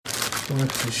I want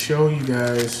to show you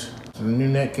guys the new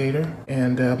neck gaiter,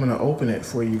 and I'm going to open it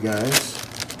for you guys.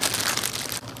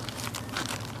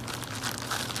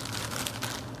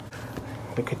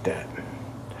 Look at that.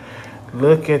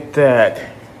 Look at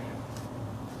that.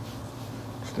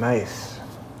 It's nice.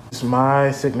 It's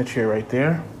my signature right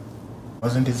there. It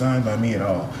wasn't designed by me at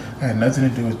all. I had nothing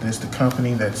to do with this. The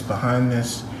company that's behind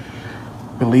this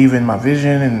believe in my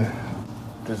vision and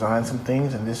design some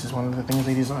things, and this is one of the things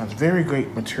they designed. It's very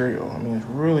great material. I mean, it's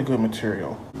really good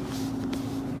material.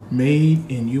 Made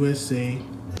in USA.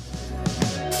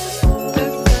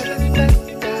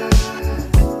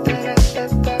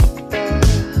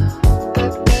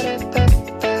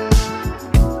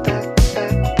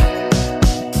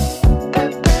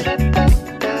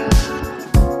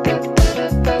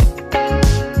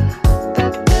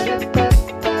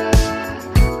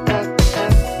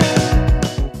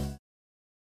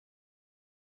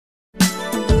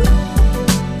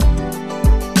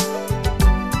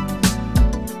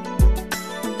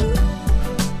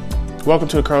 Welcome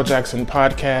to the Carl Jackson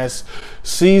Podcast.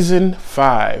 Season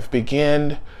 5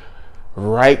 begin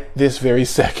right this very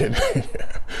second.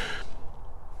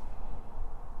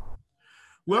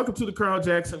 Welcome to the Carl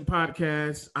Jackson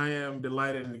Podcast. I am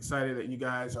delighted and excited that you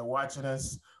guys are watching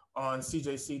us on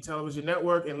CJC Television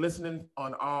Network and listening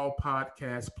on all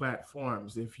podcast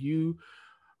platforms. If you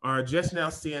are just now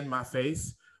seeing my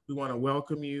face, we want to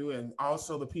welcome you, and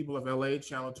also the people of LA,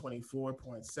 channel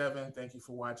 24.7. Thank you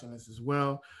for watching us as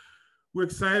well. We're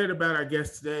excited about our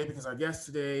guest today because our guest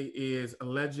today is a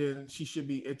legend. She should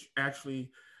be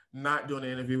actually not doing an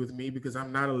interview with me because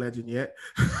I'm not a legend yet,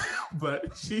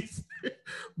 but she's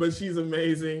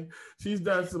amazing. She's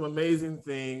done some amazing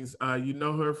things. You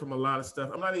know her from a lot of stuff.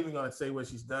 I'm not even going to say what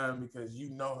she's done because you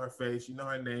know her face, you know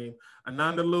her name.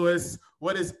 Ananda Lewis,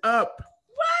 what is up?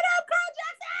 What up, Carl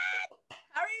Jackson?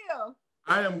 How are you?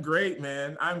 I am great,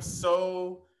 man. I'm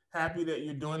so happy that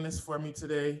you're doing this for me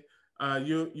today.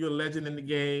 You're a legend in the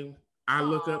game. I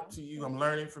look up to you. I'm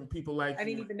learning from people like you. I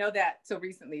didn't even know that till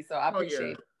recently, so I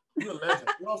appreciate it. You're a legend.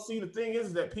 Well, see, the thing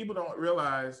is that people don't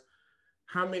realize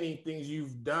how many things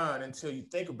you've done until you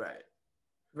think about it.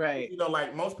 Right. You know,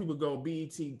 like most people go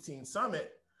BET Teen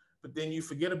Summit, but then you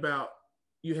forget about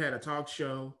you had a talk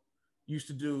show, used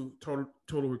to do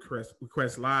Total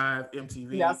Request Live,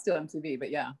 MTV. Yeah, still MTV,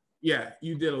 but yeah. Yeah,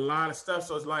 you did a lot of stuff,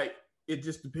 so it's like, it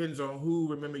just depends on who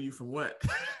remember you from what.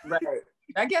 Right.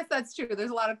 I guess that's true.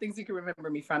 There's a lot of things you can remember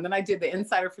me from. Then I did The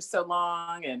Insider for so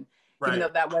long, and even though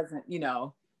that wasn't,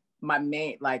 my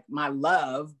main, like my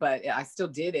love, but I still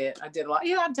did it. I did a lot.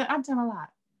 Yeah, I've done a lot.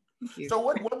 Thank you. So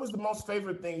what was the most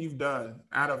favorite thing you've done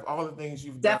out of all the things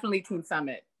you've done? Definitely Teen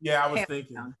Summit. Yeah, I was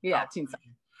thinking. Yeah, Teen Summit.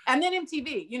 And then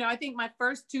MTV. I think my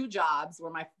first 2 jobs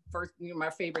were my first, my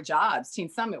favorite jobs. Teen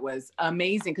Summit was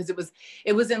amazing because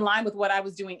it was in line with what I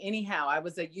was doing anyhow. I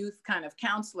was a youth kind of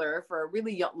counselor for a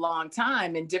really long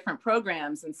time in different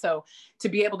programs. And so to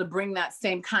be able to bring that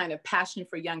same kind of passion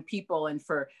for young people and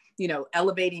for,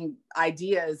 elevating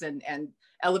ideas and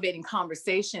elevating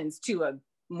conversations to a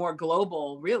more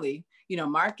global, really,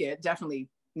 market, definitely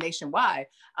nationwide,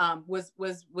 was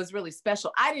really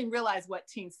special. I didn't realize what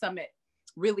Teen Summit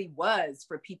really was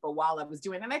for people while I was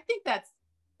doing it. And I think that's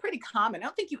pretty common. I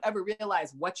don't think you ever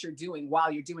realize what you're doing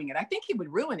while you're doing it. I think it would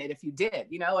ruin it if you did,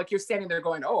 like you're standing there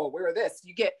going, oh, we're this.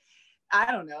 You get,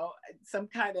 I don't know, some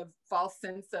kind of false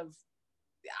sense of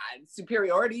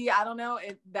superiority. I don't know.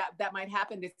 That might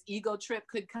happen. This ego trip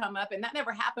could come up. And that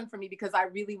never happened for me because I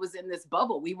really was in this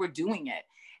bubble. We were doing it.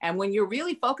 And when you're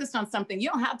really focused on something, you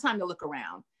don't have time to look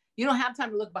around. You don't have time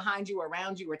to look behind you or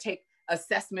around you or take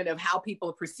assessment of how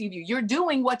people perceive you. You're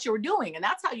doing what you're doing. And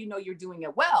that's how you know you're doing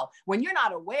it well. When you're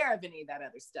not aware of any of that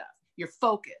other stuff, you're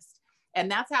focused. And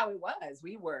that's how it was.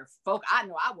 We were I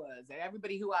know I was.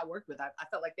 Everybody who I worked with, I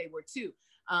felt like they were too.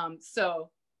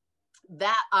 So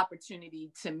that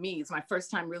opportunity to me is my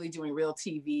first time really doing real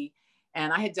TV.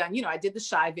 And I had done, I did the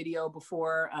Shy video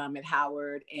before at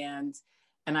Howard, and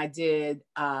I did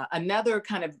another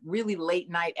kind of really late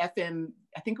night FM,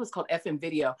 I think it was called FM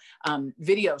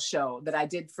video show that I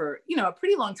did for, a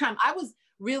pretty long time. I was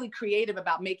really creative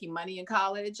about making money in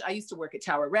college. I used to work at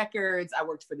Tower Records. I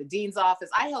worked for the dean's office.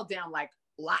 I held down like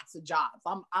lots of jobs.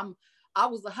 I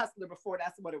was a hustler before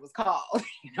that's what it was called.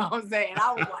 You know what I'm saying?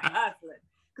 I was like hustling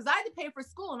because I had to pay for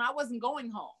school and I wasn't going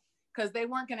home because they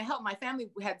weren't going to help. My family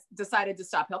had decided to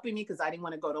stop helping me because I didn't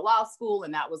want to go to law school,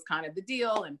 and that was kind of the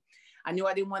deal. And I knew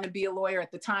I didn't want to be a lawyer at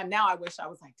the time. Now I wish I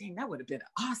was like, dang, that would have been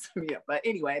awesome. Yeah. But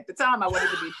anyway, at the time I wanted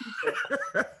to be a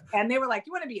teacher. And they were like,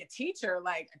 you want to be a teacher?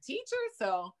 Like a teacher?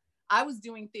 So I was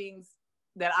doing things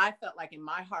that I felt like in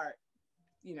my heart,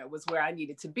 was where I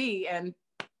needed to be. And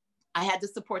I had to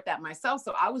support that myself.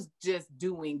 So I was just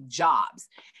doing jobs,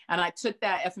 and I took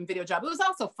that effing video job. It was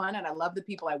also fun, and I love the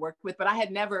people I worked with, but I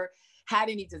had never had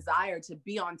any desire to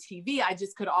be on TV. I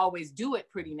just could always do it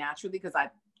pretty naturally because I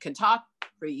can talk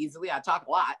pretty easily. I talk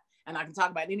a lot, and I can talk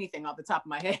about anything off the top of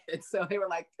my head. So they were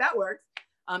like, that works.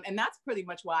 And that's pretty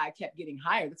much why I kept getting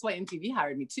hired. That's why MTV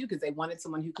hired me too, because they wanted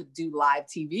someone who could do live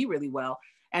TV really well.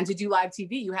 And to do live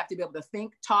TV, you have to be able to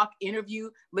think, talk, interview,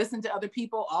 listen to other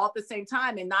people all at the same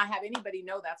time and not have anybody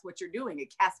know that's what you're doing.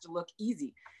 It has to look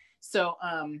easy. So,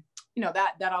 you know,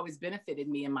 that always benefited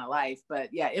me in my life.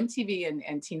 But yeah, MTV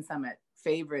and Teen Summit,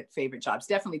 favorite jobs.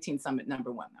 Definitely Teen Summit #1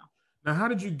 though. Now, how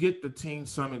did you get the Teen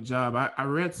Summit job? I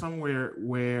read somewhere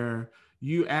where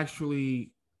you kind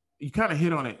of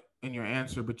hit on it in your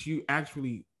answer, but you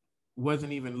actually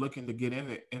wasn't even looking to get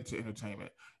into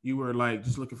entertainment. You were like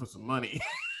just looking for some money.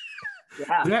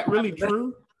 Yeah. Is that really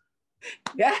true?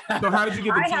 Yeah. So how did you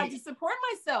get the I had to support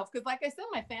myself because, like I said,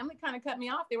 my family kind of cut me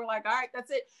off. They were like, all right, that's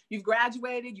it. You've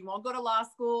graduated. You won't go to law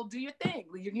school. Do your thing.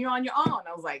 You're on your own.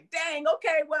 I was like, dang,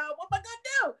 okay, well, what am I going to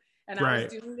do? And I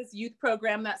was doing this youth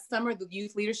program that summer, the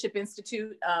Youth Leadership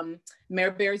Institute,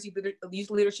 Mayor Bear's Youth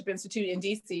Leadership Institute in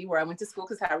DC, where I went to school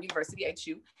because Howard University,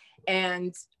 HU.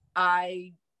 And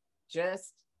I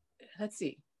just, let's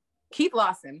see, Keith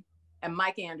Lawson and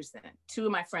Mike Anderson, two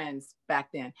of my friends back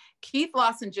then. Keith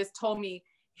Lawson just told me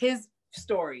his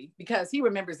story because he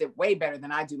remembers it way better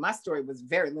than I do. My story was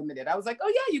very limited. I was like,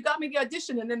 oh yeah, you got me the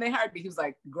audition. And then they hired me. He was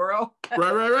like, girl,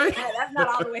 right. That's not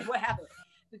all the way what happened.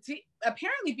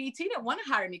 Apparently BT didn't want to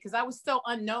hire me because I was so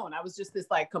unknown. I was just this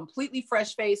like completely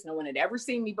fresh face. No one had ever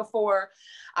seen me before.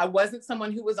 I wasn't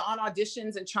someone who was on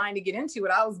auditions and trying to get into it.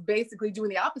 I was basically doing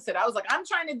the opposite. I was like, I'm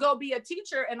trying to go be a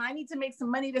teacher and I need to make some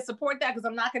money to support that because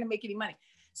I'm not going to make any money.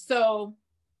 So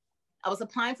I was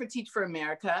applying for Teach for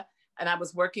America and I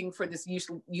was working for this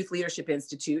Youth Leadership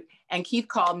Institute, and Keith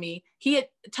called me. He had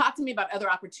talked to me about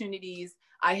other opportunities.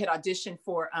 I had auditioned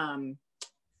for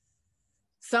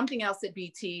something else at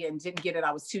BT and didn't get it.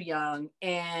 I was too young.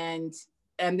 And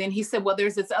then he said, well,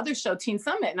 there's this other show, Teen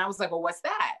Summit. And I was like, well, what's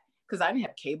that? Because I didn't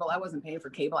have cable. I wasn't paying for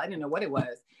cable. I didn't know what it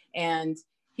was. And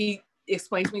he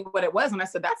explained to me what it was. And I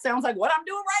said, that sounds like what I'm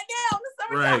doing right now in the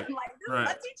summertime. I'm like, this is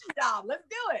my teaching job. Let's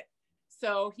do it.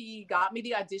 So he got me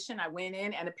the audition. I went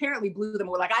in and apparently blew them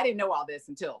away. Like, I didn't know all this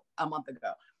until a month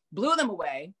ago. Blew them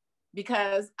away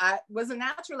because I was a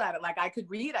natural at it. Like, I could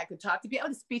read, I could talk to people. I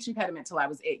had a speech impediment till I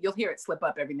was 8. You'll hear it slip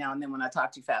up every now and then when I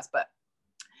talk too fast. But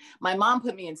my mom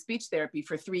put me in speech therapy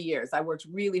for 3 years. I worked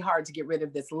really hard to get rid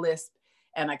of this lisp,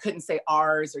 and I couldn't say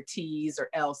R's or T's or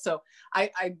L's. So I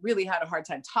really had a hard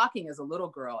time talking as a little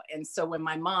girl. And so when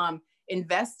my mom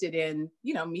invested in,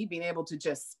 you know, me being able to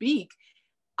just speak,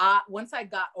 once I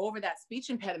got over that speech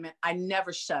impediment, I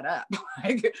never shut up.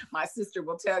 Like, my sister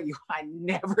will tell you, I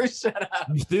never shut up.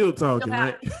 You still talking,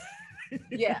 right?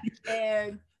 Yeah.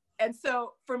 And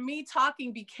so for me,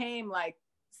 talking became like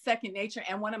second nature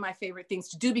and one of my favorite things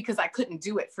to do because I couldn't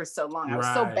do it for so long. I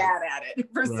was so bad at it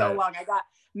for so long. I got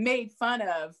made fun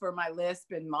of for my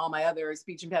lisp and all my other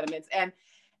speech impediments.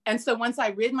 And so once I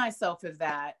rid myself of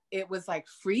that, it was like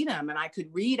freedom, and I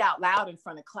could read out loud in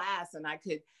front of class, and I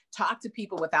could talk to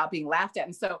people without being laughed at.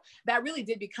 And so that really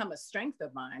did become a strength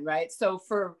of mine, right? So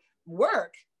for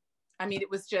work, I mean, it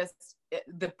was just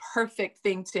the perfect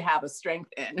thing to have a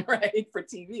strength in, right, for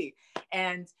TV.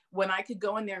 And when I could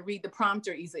go in there and read the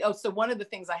prompter easily. Oh, so one of the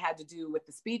things I had to do with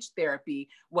the speech therapy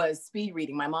was speed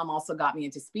reading. My mom also got me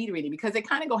into speed reading because they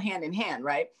kind of go hand in hand,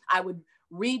 right? I would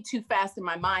read too fast in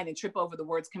my mind and trip over the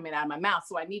words coming out of my mouth.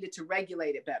 So I needed to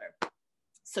regulate it better.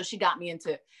 So she got me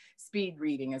into speed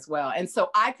reading as well. And so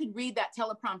I could read that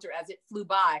teleprompter as it flew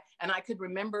by, and I could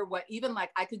remember what, even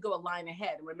like I could go a line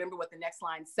ahead and remember what the next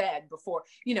line said before,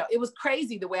 you know, it was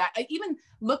crazy the way I even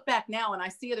look back now and I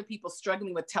see other people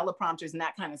struggling with teleprompters and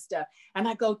that kind of stuff. And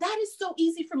I go, that is so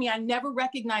easy for me. I never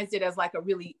recognized it as like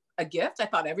a gift. I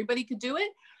thought everybody could do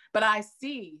it. But I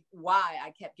see why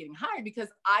I kept getting hired, because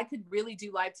I could really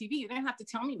do live TV. You didn't have to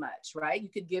tell me much, right? You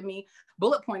could give me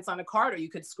bullet points on a card, or you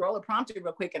could scroll a prompter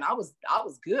real quick, and I was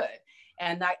good.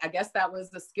 And I guess that was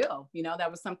the skill, you know, that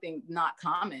was something not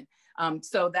common.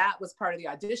 So that was part of the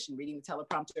audition, reading the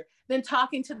teleprompter. Then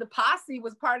talking to the posse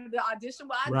was part of the audition.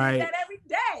 Well, I did that every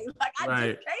day. Like, I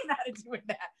just came out of doing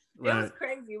that. It was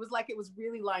crazy. It was like, it was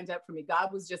really lined up for me.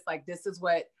 God was just like, this is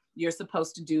what you're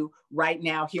supposed to do right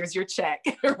now. Here's your check,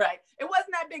 right? It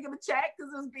wasn't that big of a check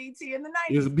because it was BT in the 90s.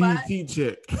 It was a BT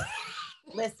check.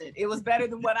 Listen, it was better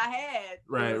than what I had.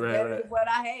 Better than what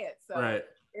I had. So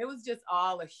it was just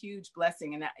all a huge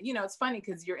blessing. And, you know, it's funny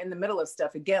because you're in the middle of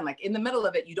stuff again, like in the middle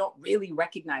of it, you don't really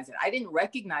recognize it. I didn't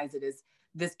recognize it as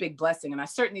this big blessing. And I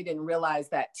certainly didn't realize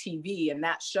that TV and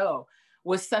that show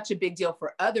was such a big deal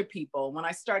for other people. When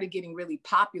I started getting really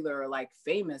popular or like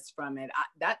famous from it,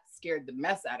 that scared the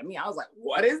mess out of me. I was like,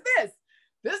 what is this?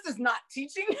 This is not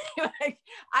teaching. Like,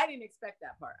 I didn't expect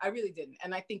that part. I really didn't.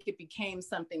 And I think it became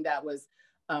something that was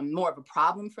more of a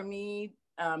problem for me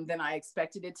than I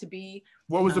expected it to be.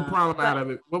 What was the problem out of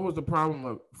it? What was the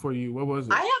problem for you? What was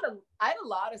it? I had a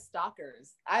lot of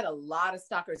stalkers.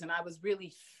 And I was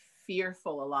really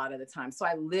fearful a lot of the time. So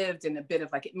I lived in a bit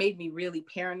of like, it made me really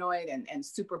paranoid and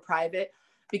super private,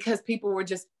 because people were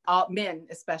just, all men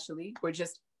especially, were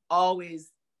just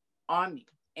always on me.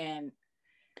 And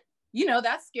you know,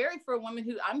 that's scary for a woman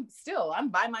who I'm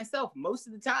by myself most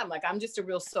of the time. Like, I'm just a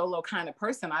real solo kind of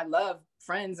person. I love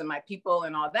friends and my people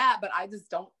and all that, but I just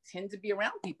don't tend to be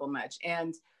around people much.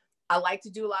 And I like to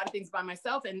do a lot of things by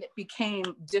myself, and it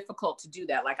became difficult to do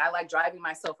that. Like, I like driving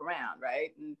myself around, right?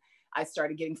 And I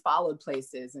started getting followed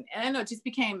places, and I know it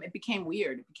became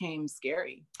weird. It became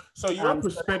scary. So your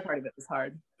perspective, so that part of it was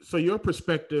hard. So your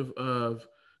perspective of,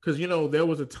 because, you know, there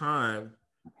was a time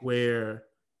where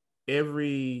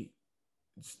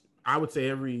I would say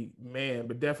every man,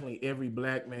 but definitely every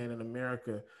Black man in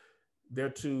America, their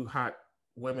two hot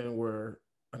women were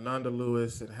Ananda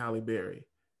Lewis and Halle Berry.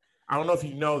 I don't know if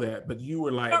you know that, but you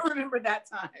were like, I don't remember that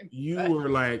time. Were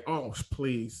like, oh,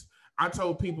 please. I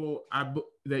told people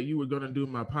that you were going to do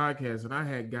my podcast, and I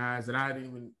had guys that I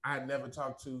had never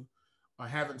talked to or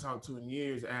haven't talked to in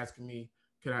years asking me,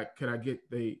 could I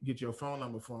get your phone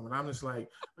number for them? And I'm just like,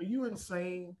 are you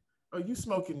insane? Are you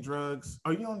smoking drugs?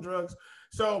 Are you on drugs?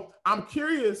 So I'm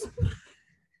curious.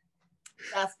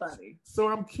 That's funny. So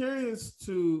I'm curious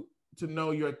to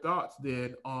know your thoughts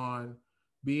then on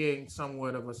being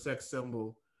somewhat of a sex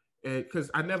symbol, because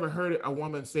I never heard a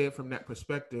woman say it from that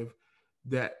perspective,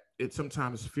 that it's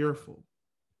sometimes fearful.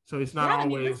 So it's not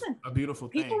always a beautiful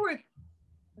thing.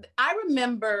 I don't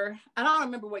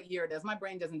remember what year it is. My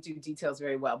brain doesn't do details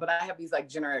very well, but I have these like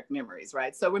generic memories,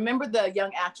 right? So remember the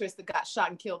young actress that got shot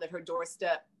and killed at her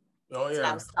doorstep? Oh, yeah. So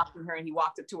I was stalking her, and he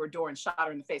walked up to her door and shot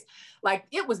her in the face. Like,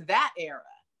 it was that era.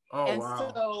 Oh, and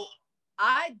wow. So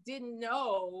I didn't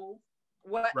know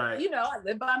what, right. You know, I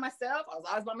lived by myself. I was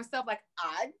always by myself. Like,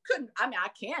 I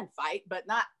can fight, but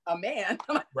not a man.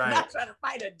 I'm not trying to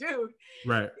fight a dude.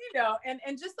 Right. You know, and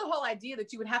just the whole idea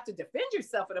that you would have to defend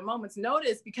yourself at a moment's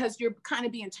notice because you're kind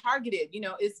of being targeted, you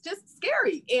know, it's just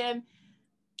scary. And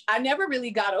I never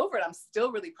really got over it. I'm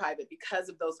still really private because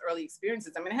of those early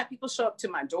experiences. I mean, I had people show up to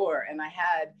my door, and I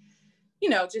had, you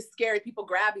know, just scary people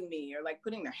grabbing me or like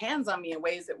putting their hands on me in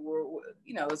ways that were,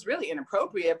 you know, it was really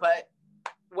inappropriate. But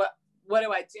what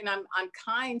do I do? And I'm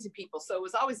kind to people. So it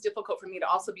was always difficult for me to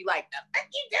also be like, what are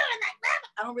you doing?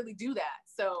 Like, I don't really do that.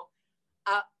 So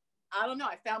I don't know.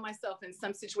 I found myself in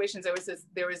some situations. There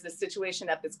was this situation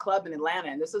at this club in Atlanta,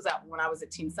 and this was when I was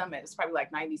at Teen Summit. It was probably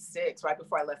like 96, right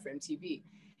before I left for MTV,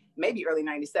 maybe early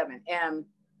 97. And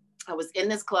I was in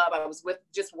this club. I was with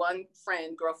just one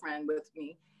girlfriend with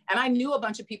me. And I knew a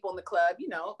bunch of people in the club, you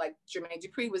know, like Jermaine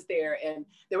Dupri was there. And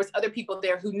there was other people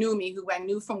there who knew me, who I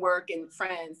knew from work and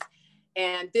friends.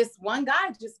 And this one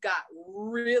guy just got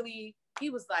really, he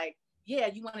was like, yeah,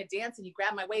 you want to dance? And he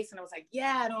grabbed my waist, and I was like,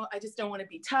 yeah, I just don't want to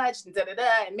be touched, and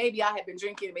da-da-da. And maybe I had been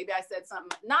drinking, maybe I said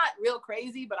something not real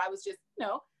crazy, but I was just, you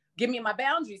know, give me my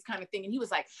boundaries kind of thing. And he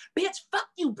was like, bitch, fuck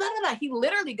you, blah, blah, blah. He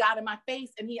literally got in my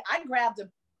face, and I grabbed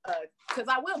because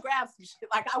I will grab some shit.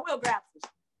 Like, I will grab some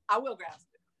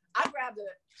shit. I grabbed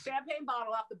a champagne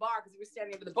bottle off the bar because we were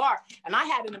standing over the bar, and I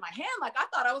had it in my hand. Like, I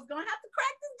thought I was going to have to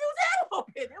crack this dude's head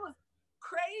open. It was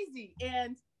crazy.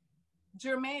 And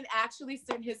Jermaine actually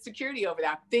sent his security over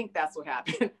there. I think that's what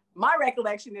happened. My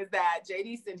recollection is that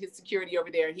JD sent his security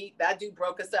over there. That dude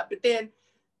broke us up. But then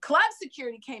club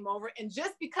security came over, and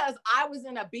just because I was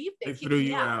in a beef, they threw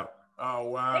you out. Oh,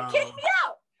 wow. They kicked me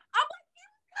out. I'm like,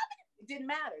 it didn't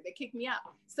matter. They kicked me out.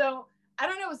 So I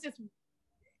don't know. It's just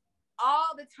all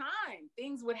the time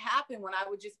things would happen when I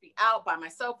would just be out by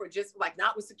myself, or just like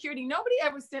not with security. Nobody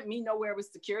ever sent me nowhere with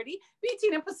security. BT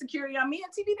didn't put security on me.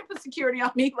 MTV didn't put security on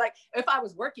me. Like, if I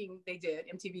was working, they did.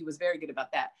 MTV was very good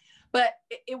about that. But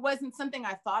it wasn't something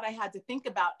I thought I had to think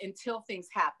about until things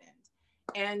happened.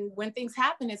 And when things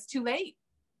happen, it's too late.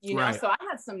 You know, so I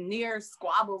had some near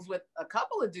squabbles with a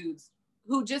couple of dudes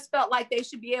who just felt like they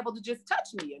should be able to just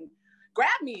touch me and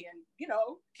grab me and, you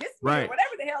know, kiss me or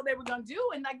whatever the hell they were gonna do.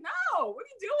 And like, no, what are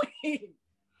you doing?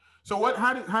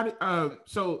 So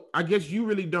so I guess you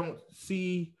really don't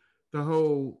see the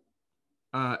whole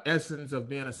essence of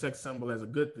being a sex symbol as a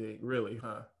good thing, really,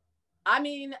 huh? I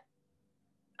mean,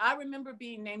 I remember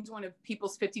being named one of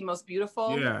People's 50 Most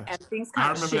Beautiful. Yeah, And things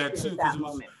I kind of remember that shifted too at that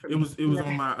because moment for it me. was it was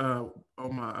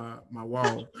on my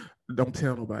wall. Don't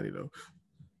tell nobody though.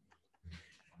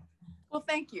 Well,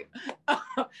 thank you.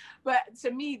 But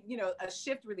to me, you know, a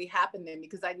shift really happened then,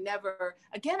 because I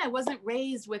wasn't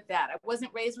raised with that. I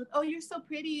wasn't raised with, oh, you're so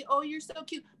pretty. Oh, you're so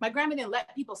cute. My grandma didn't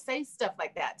let people say stuff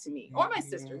like that to me, or my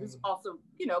sister, who's also,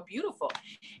 you know, beautiful.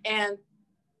 And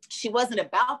she wasn't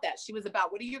about that. She was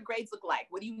about, what do your grades look like?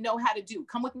 What do you know how to do?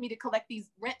 Come with me to collect these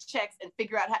rent checks and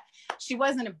figure out how. She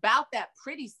wasn't about that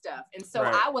pretty stuff. And so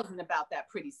I wasn't about that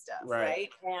pretty stuff. Right.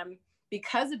 And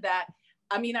because of that,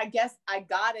 I mean, I guess I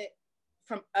got it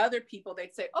from other people.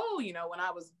 They'd say, oh, you know, when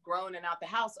I was grown and out the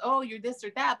house, oh, you're this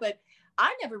or that. But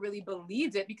I never really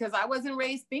believed it, because I wasn't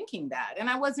raised thinking that. And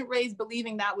I wasn't raised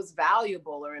believing that was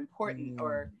valuable or important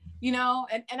or, you know,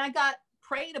 and I got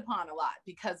preyed upon a lot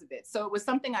because of it. So it was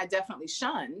something I definitely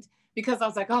shunned, because I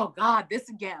was like, oh God, this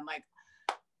again, like,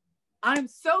 I'm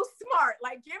so smart.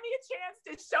 Like, give me a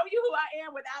chance to show you who I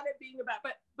am without it being about,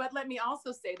 but let me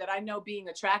also say that I know being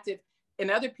attractive in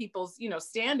other people's, you know,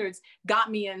 standards got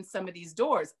me in some of these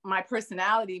doors. My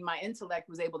personality, my intellect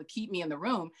was able to keep me in the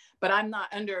room, but I'm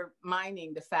not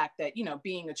undermining the fact that, you know,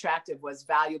 being attractive was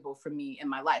valuable for me in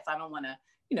my life. I don't want to,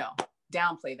 you know,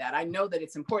 downplay that. I know that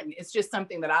it's important. It's just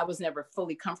something that I was never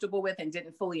fully comfortable with and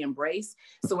didn't fully embrace.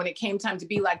 So when it came time to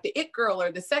be like the it girl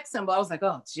or the sex symbol, I was like,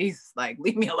 oh, Jesus, like,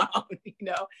 leave me alone, you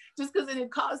know, just because it had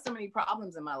caused so many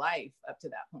problems in my life up to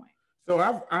that point. So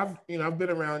I've been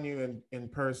around you in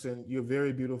person. You're a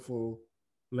very beautiful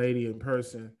lady in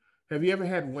person. Have you ever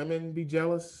had women be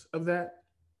jealous of that?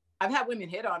 I've had women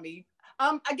hit on me.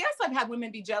 I guess I've had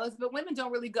women be jealous, but women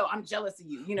don't really go, I'm jealous of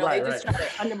you. You know, they just try to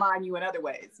undermine you in other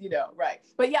ways, you know,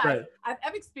 But yeah,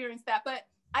 I've experienced that, but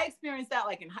I experienced that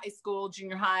like in high school,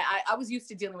 junior high. I was used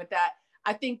to dealing with that.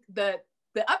 I think the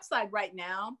upside right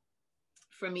now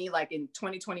for me, like in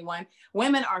 2021,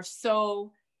 women are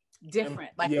so different.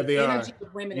 Like the energy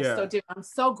of women is so different. I'm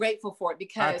so grateful for it,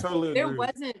 because there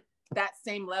wasn't that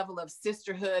same level of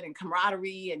sisterhood and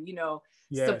camaraderie and, you know,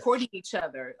 supporting each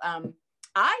other.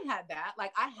 I had that,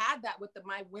 like I had that with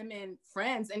my women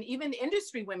friends and even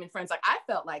industry women friends. Like I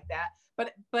felt like that,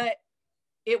 but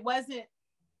it wasn't,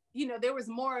 you know, there was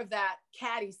more of that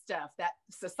catty stuff that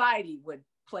society would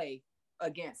play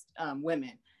against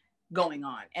women going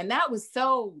on. And that was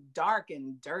so dark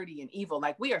and dirty and evil.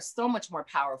 Like we are so much more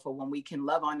powerful when we can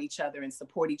love on each other and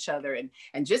support each other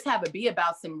and just have it be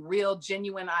about some real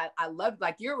genuine, I love,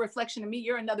 like you're a reflection of me.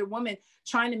 You're another woman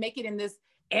trying to make it in this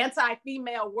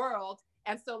anti-female world.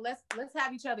 And so let's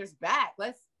have each other's back.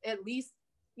 Let's at least,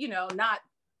 you know, not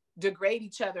degrade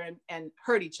each other and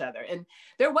hurt each other. And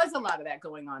there was a lot of that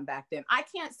going on back then. I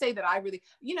can't say that I really,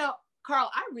 you know,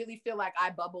 Carl, I really feel like I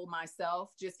bubble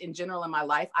myself just in general in my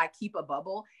life. I keep a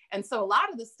bubble. And so a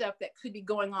lot of the stuff that could be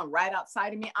going on right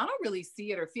outside of me, I don't really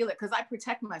see it or feel it because I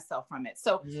protect myself from it.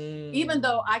 So even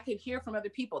though I could hear from other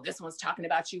people, this one's talking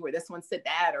about you or this one said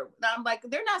that, or I'm like,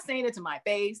 they're not saying it to my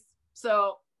face.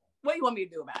 So what do you want me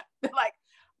to do about it? Like,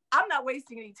 I'm not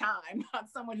wasting any time on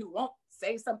someone who won't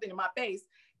say something to my face.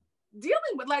 Dealing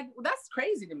with, like, that's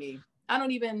crazy to me. I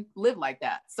don't even live like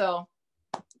that. So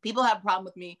people have a problem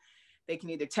with me. They can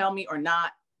either tell me or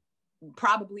not.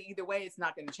 Probably either way, it's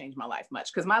not going to change my life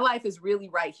much because my life is really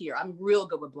right here. I'm real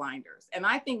good with blinders. And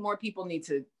I think more people need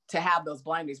to have those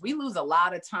blinders. We lose a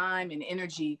lot of time and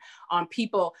energy on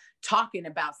people talking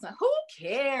about something. Who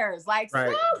cares? Like,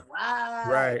 so what?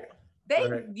 Right.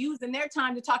 They using their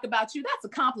time to talk about you. That's a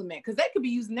compliment because they could be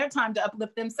using their time to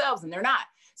uplift themselves and they're not.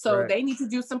 So they need to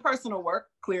do some personal work,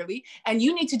 clearly. And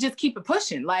you need to just keep it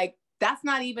pushing. Like, that's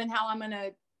not even how I'm going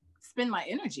to spend my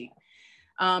energy.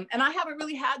 And I haven't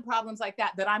really had problems like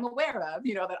that I'm aware of,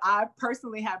 you know, that I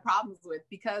personally had problems with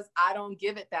because I don't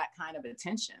give it that kind of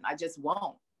attention. I just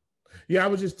won't. Yeah, I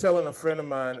was just telling a friend of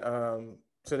mine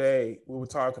today, we were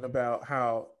talking about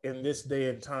how in this day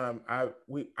and time,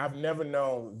 I've never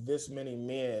known this many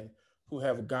men who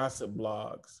have gossip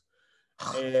blogs.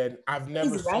 And I've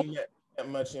never seen that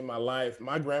much in my life.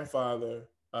 My grandfather,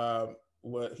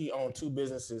 he owned 2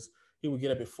 businesses. He would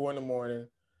get up at 4 a.m.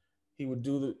 He would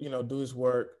do his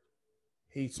work.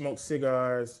 He smoked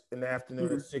cigars in the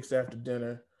afternoon at 6 after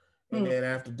dinner. And then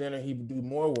after dinner, he would do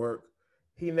more work.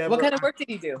 What kind of work did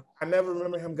he do? I never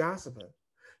remember him gossiping.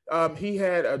 He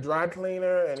had a dry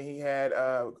cleaner and he had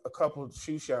a couple of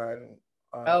shoe shine.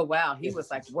 Oh, wow. He was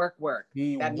like work.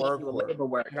 That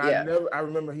work. Yeah. I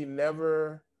remember he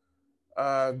never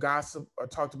gossiped or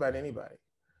talked about anybody.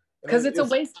 Because it's a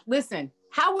waste. Listen,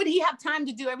 how would he have time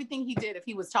to do everything he did if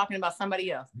he was talking about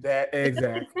somebody else? That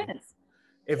exactly.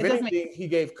 If anything, he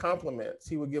gave compliments.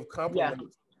 He would give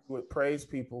compliments would praise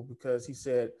people because he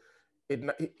said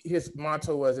his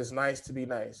motto was, "It's nice to be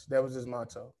nice." That was his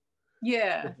motto.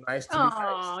 Yeah. It's nice to be nice.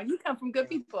 Oh, you come from good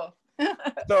people.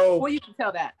 So, well, you can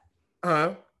tell that.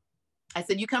 I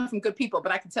said you come from good people,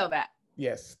 but I can tell that.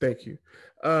 Yes, thank you.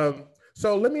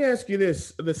 So let me ask you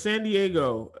this: the San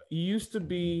Diego, you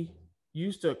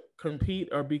used to compete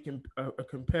or be a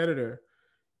competitor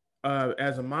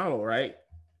as a model, right?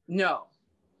 No.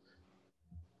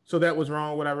 So that was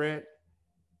wrong. What I read.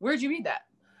 Where'd you read that?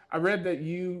 I read that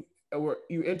you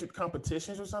entered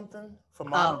competitions or something for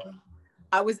modeling.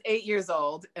 I was 8 years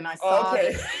old and I saw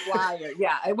this flyer.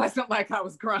 Yeah, it wasn't like I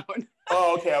was grown.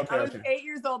 Oh, okay. I was 8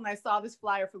 years old and I saw this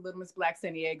flyer for Little Miss Black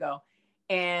San Diego.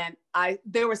 And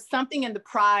there was something in the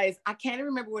prize. I can't even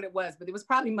remember what it was, but it was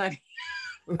probably money.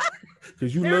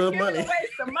 Because you love money. Away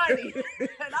some money. And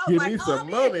I was Give me some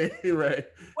money. Right.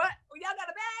 What? Y'all got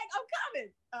a bag? I'm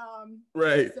coming.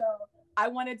 Right. So I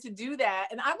wanted to do that.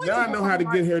 And I went now to I know how to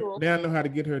get her. school. Now I know how to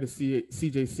get her to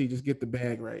CJC. Just get the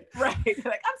bag right. Right.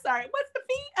 Like, I'm sorry. What's the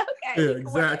fee? Okay. Yeah,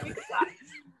 exactly.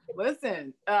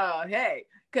 Listen, hey,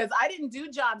 because I didn't do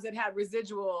jobs that had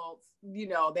residuals,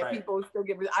 that people still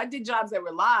get. I did jobs that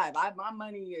were live. My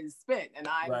money is spent and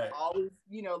I'm always,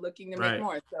 looking to make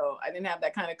more. So I didn't have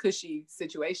that kind of cushy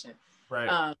situation.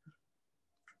 Right.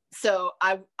 So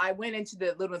I went into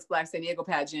the Little Miss Black San Diego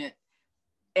pageant.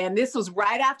 And this was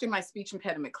right after my speech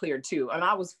impediment cleared too. And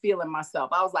I was feeling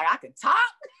myself. I was like, I could talk.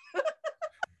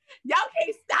 Y'all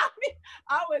can't stop me.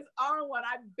 I was on one.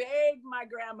 I begged my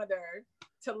grandmother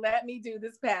to let me do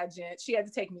this pageant. She had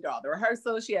to take me to all the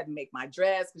rehearsals. She had to make my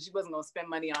dress because she wasn't going to spend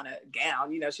money on a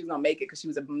gown. She was going to make it because she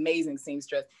was an amazing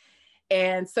seamstress.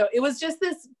 And so it was just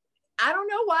this, I don't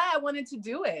know why I wanted to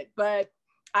do it, but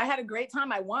I had a great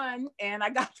time. I won and I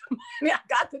got the money. I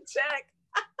got the check.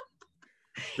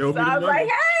 So I was like,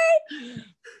 hey,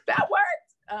 that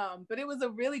worked. But it was a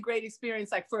really great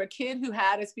experience. Like for a kid who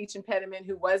had a speech impediment,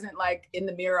 who wasn't like in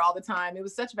the mirror all the time, it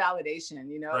was such validation,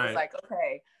 It was like,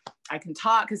 okay, I can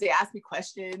talk because they asked me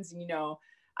questions,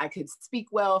 I could speak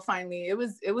well finally. It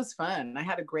was fun. I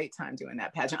had a great time doing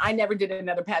that pageant. I never did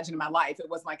another pageant in my life. It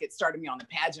wasn't like it started me on the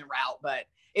pageant route, but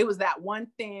it was that one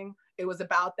thing. It was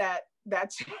about that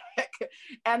check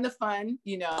and the fun,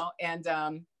 and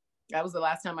that was the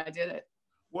last time I did it.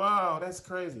 Wow, that's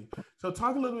crazy. So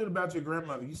talk a little bit about your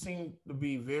grandmother. You seem to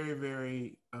be very,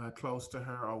 very close to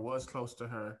her or was close to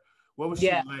her. What was she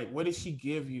like? What did she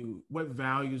give you? What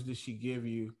values did she give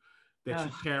you that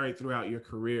you carried throughout your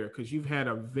career? Because you've had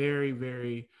a very,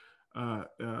 very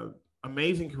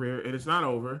amazing career and it's not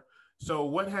over. So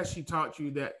what has she taught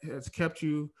you that has kept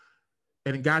you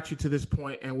and got you to this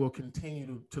point and will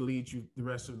continue to lead you the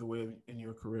rest of the way in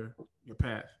your career, your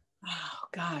path? Oh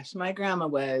gosh, my grandma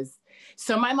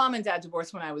so my mom and dad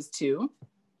divorced when I was 2.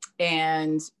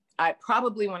 And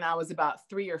when I was about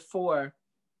 3 or 4,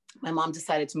 my mom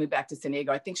decided to move back to San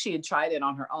Diego. I think she had tried it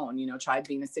on her own, tried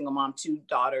being a single mom, 2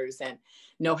 daughters and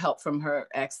no help from her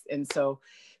ex. And so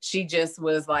she just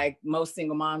was like most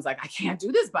single moms, like, I can't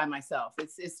do this by myself.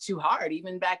 It's too hard,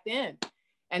 even back then.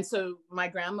 And so my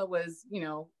grandma was,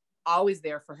 always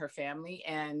there for her family.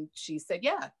 And she said,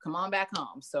 yeah, come on back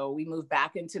home. So we moved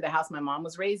back into the house my mom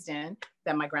was raised in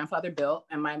that my grandfather built.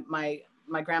 And my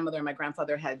grandmother and my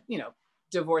grandfather had,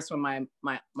 divorced when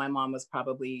my mom was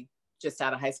probably just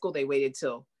out of high school. They waited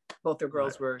till both their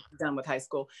girls were done with high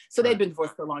school. So they'd been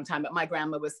divorced for a long time, but my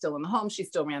grandma was still in the home. She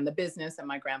still ran the business and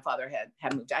my grandfather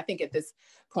had moved. I think at this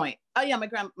point,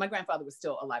 my grandfather was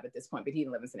still alive at this point, but he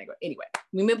didn't live in San Diego. Anyway,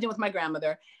 we moved in with my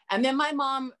grandmother. And then my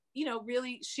mom,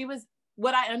 really, she was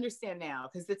what I understand now,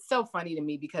 because it's so funny to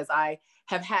me because I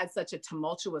have had such a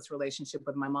tumultuous relationship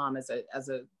with my mom as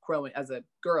a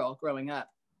girl growing up,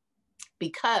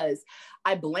 because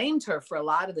I blamed her for a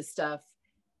lot of the stuff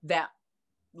that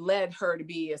led her to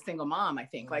be a single mom. I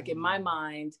think, like in my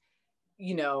mind,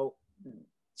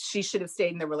 she should have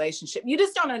stayed in the relationship. You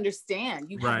just don't understand.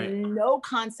 You have no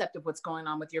concept of what's going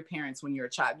on with your parents when you're a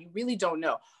child. You really don't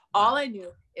know. All I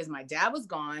knew is my dad was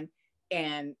gone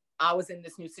and I was in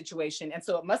this new situation. And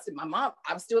so it must have, my mom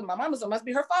so it must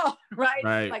be her fault,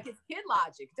 right? Like it's kid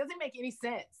logic. It doesn't make any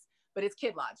sense, but it's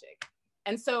kid logic.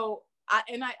 And so I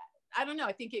don't know,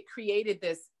 I think it created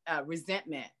this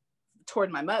resentment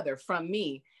toward my mother from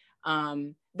me.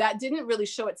 That didn't really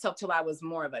show itself till I was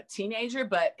more of a teenager.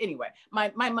 But anyway,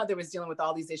 my mother was dealing with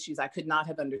all these issues I could not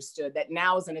have understood, that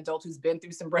now as an adult who's been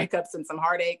through some breakups and some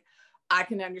heartache, I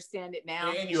can understand it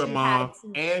now. And your mom.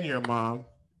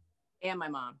 And my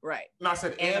mom, right. No, I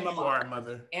said, and you are a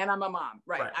mother. And I'm a mom,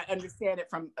 right. I understand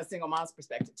it from a single mom's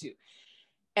perspective too.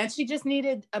 And she just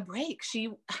needed a break.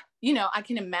 She, I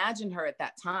can imagine her at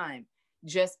that time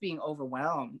just being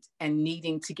overwhelmed and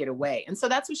needing to get away. And so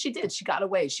that's what she did. She got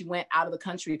away. She went out of the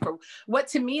country for what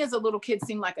to me as a little kid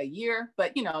seemed like a year,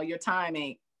 but you know, your time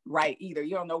ain't right either.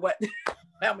 You don't know what,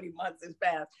 how many months has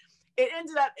passed. It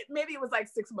ended up, maybe it was like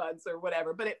 6 months or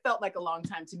whatever, but it felt like a long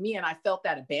time to me. And I felt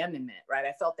that abandonment, right?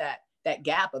 I felt that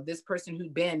gap of this person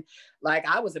who'd been like,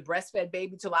 I was a breastfed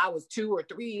baby till I was 2 or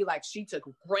 3. Like she took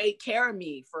great care of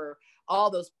me for all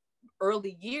those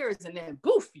early years. And then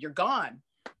poof, you're gone.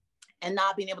 And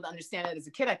not being able to understand it as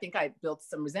a kid, I think I built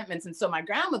some resentments. And so my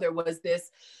grandmother was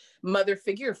this mother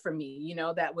figure for me, you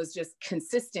know, that was just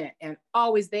consistent and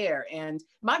always there. And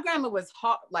my grandma was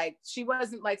hard, like she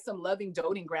wasn't like some loving,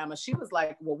 doting grandma. She was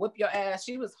like, well, whoop your ass.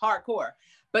 She was hardcore,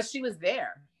 but she was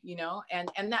there, you know, and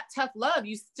that tough love,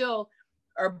 you still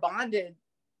are bonded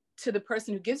to the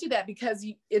person who gives you that, because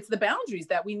it's the boundaries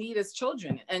that we need as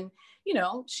children. And, you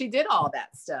know, she did all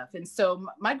that stuff. And so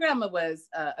my grandma was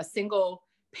a single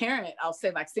parent, I'll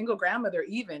say, like single grandmother,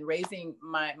 even raising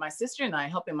my sister and I,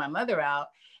 helping my mother out.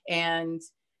 And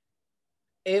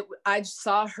I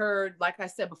saw her, like I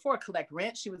said before, collect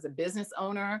rent. She was a business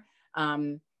owner.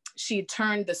 She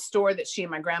turned the store that she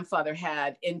and my grandfather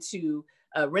had into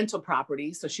a rental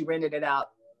property. So she rented it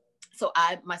out. So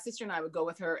my sister and I would go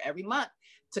with her every month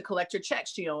to collect her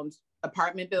checks. She owned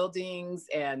apartment buildings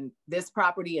and this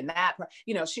property and that,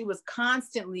 you know, she was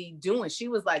constantly doing, she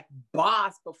was like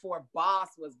boss before boss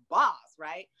was boss,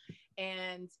 right?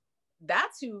 And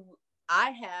that's who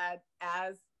I had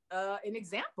as an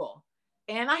example.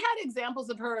 And I had examples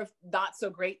of her of not so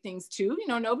great things too. You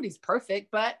know, nobody's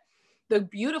perfect, but the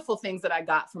beautiful things that I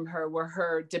got from her were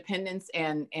her dependence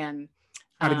and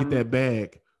how to get that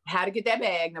bag. How to get that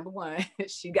bag, number one.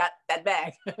 She got that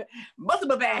bag.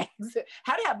 Multiple bags.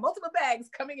 How to have multiple bags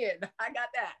coming in. I got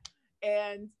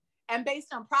that. And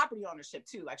based on property ownership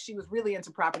too. Like she was really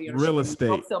into property ownership. Real estate.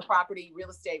 Wholesale property,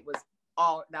 real estate was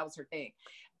all, that was her thing.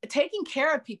 Taking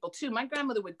care of people too. My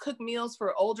grandmother would cook meals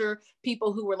for older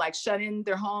people who were like shut in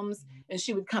their homes, and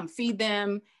she would come feed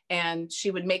them, and she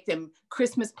would make them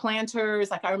Christmas planters.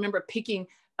 Like I remember picking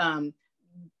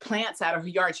plants out of her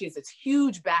yard. She has this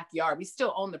huge backyard. We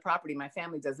still own the property. My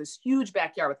family does, this huge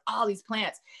backyard with all these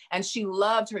plants. And she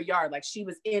loved her yard. Like she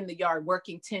was in the yard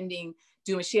working, tending,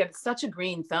 doing, she had such a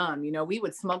green thumb. You know, we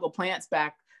would smuggle plants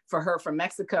back for her from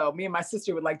Mexico. Me and my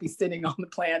sister would like be sitting on the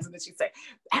plants, and then she'd say,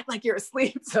 act like you're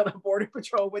asleep, so the border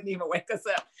patrol wouldn't even wake us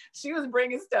up. She was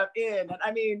bringing stuff in. And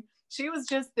I mean, she was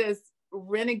just this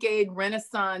renegade,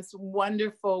 Renaissance,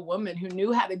 wonderful woman who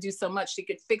knew how to do so much. She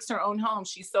could fix her own home.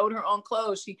 She sewed her own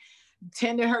clothes. She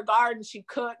tended her garden. She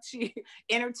cooked. She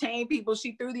entertained people.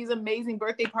 She threw these amazing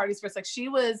birthday parties for us. Like she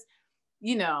was,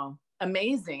 you know,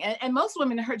 amazing. And most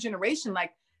women in her generation,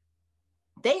 like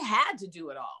they had to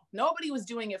do it all. Nobody was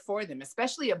doing it for them,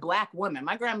 especially a Black woman.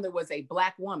 My grandmother was a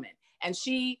Black woman, and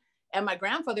she and my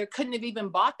grandfather couldn't have even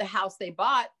bought the house they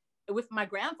bought if my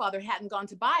grandfather hadn't gone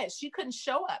to buy it. She couldn't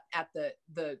show up at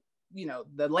the you know,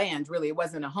 the land. Really, it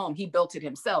wasn't a home. He built it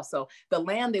himself. So the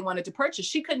land they wanted to purchase,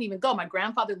 she couldn't even go. My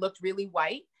grandfather looked really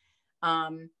white.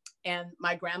 And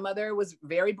my grandmother was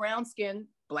very brown skinned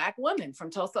Black woman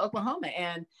from Tulsa, Oklahoma.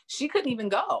 And she couldn't even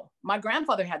go. My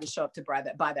grandfather had to show up to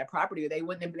buy that property, or they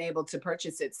wouldn't have been able to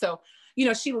purchase it. So, you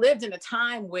know, she lived in a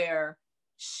time where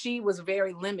she was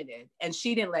very limited, and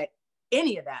she didn't let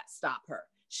any of that stop her.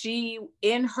 She,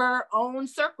 in her own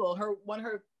circle, one of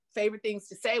her favorite things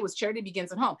to say was charity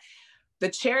begins at home. The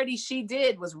charity she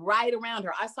did was right around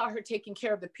her. I saw her taking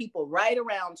care of the people right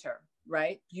around her,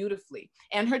 right? Beautifully.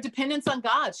 And her dependence on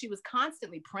God, she was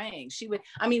constantly praying. She would,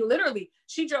 I mean, literally,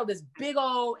 she drove this big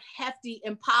old hefty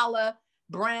Impala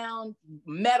brown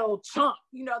metal chunk,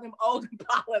 you know, them old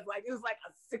Impalas, like it was like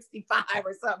a 65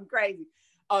 or something crazy,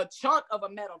 a chunk of a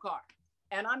metal car.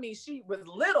 And I mean, she was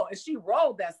little and she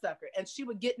rolled that sucker, and she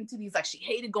would get into these, like she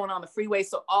hated going on the freeway.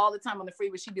 So all the time on the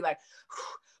freeway, she'd be like,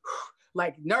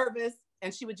 like nervous.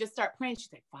 And she would just start praying.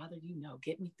 She'd say, Father, you know,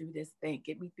 get me through this thing.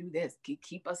 Get me through this.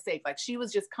 Keep us safe. Like she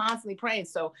was just constantly praying.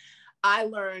 So I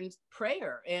learned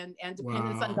prayer and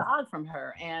dependence on God from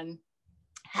her, and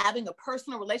having a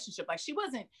personal relationship. Like she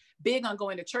wasn't big on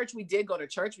going to church. We did go to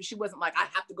church, but she wasn't like, I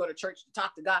have to go to church to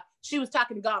talk to God. She was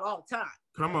talking to God all the time.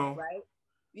 Come on. Right.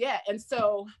 Yeah. And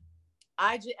so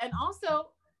and also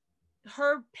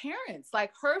her parents,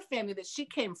 like her family that she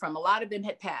came from, a lot of them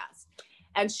had passed,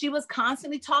 and she was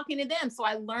constantly talking to them. So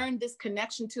I learned this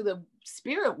connection to the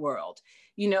spirit world,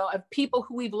 you know, of people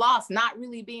who we've lost, not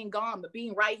really being gone, but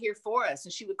being right here for us.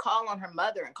 And she would call on her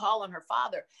mother and call on her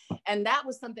father. And that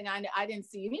was something I didn't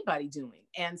see anybody doing.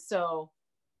 And so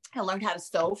I learned how to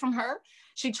sew from her.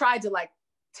 She tried to like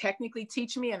technically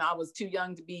teach me, and I was too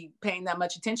young to be paying that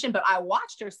much attention, but I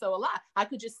watched her so a lot. I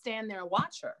could just stand there and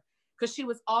watch her because she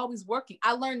was always working.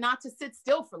 I learned not to sit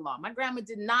still for long. My grandma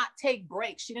did not take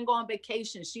breaks. She didn't go on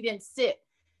vacation. She didn't sit.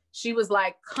 She was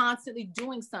like constantly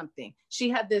doing something. She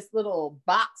had this little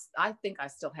box. I think I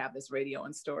still have this radio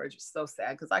in storage. It's so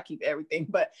sad because I keep everything,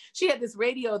 but she had this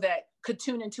radio that could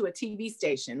tune into a TV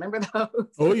station. Remember those?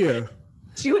 Oh, yeah.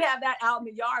 She would have that out in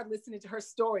the yard listening to her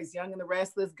stories, Young and the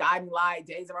Restless, Guiding Light,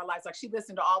 Days of Our Lives. Like she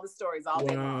listened to all the stories all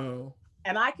day long.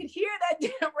 And I could hear that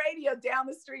damn radio down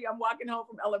the street. I'm walking home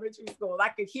from elementary school. I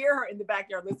could hear her in the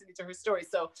backyard listening to her story.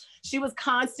 So she was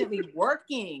constantly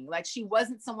working. Like she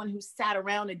wasn't someone who sat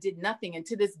around and did nothing. And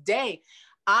to this day,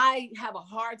 I have a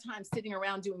hard time sitting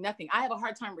around doing nothing. I have a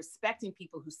hard time respecting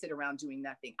people who sit around doing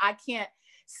nothing. I can't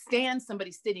stand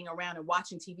somebody sitting around and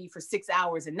watching TV for 6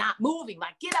 hours and not moving.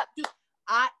 Like get up,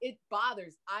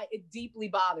 it deeply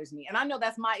bothers me. And I know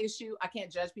that's my issue. I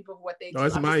can't judge people for what they do. No,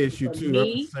 it's my issue too. I'm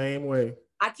the same way.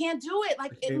 I can't do it.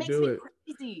 Like it makes me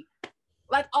crazy.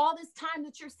 Like all this time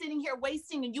that you're sitting here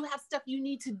wasting and you have stuff you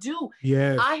need to do.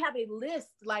 Yes. I have a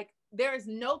list. Like there is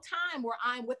no time where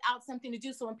I'm without something to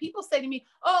do. So when people say to me,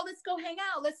 oh, let's go hang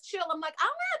out, let's chill. I'm like, I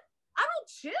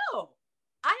don't chill.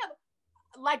 I have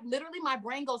like literally my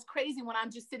brain goes crazy when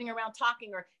I'm just sitting around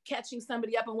talking or catching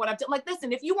somebody up on what I've done. Like,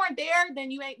 listen, if you weren't there,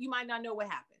 then you might not know what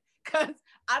happened. Cause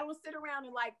I don't sit around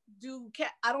and like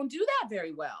I don't do that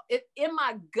very well. It in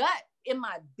my gut, in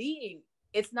my being,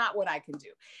 it's not what I can do.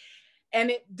 And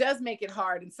it does make it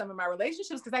hard in some of my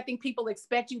relationships because I think people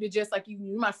expect you to just like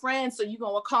you're my friend, so you're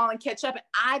gonna call and catch up. And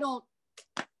I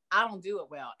don't do it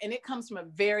well. And it comes from a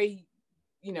very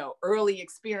early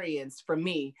experience for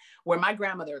me where my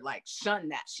grandmother like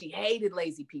shunned that. She hated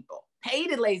lazy people,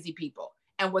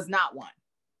 and was not one.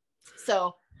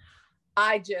 So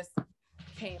I just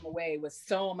came away with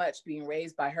so much being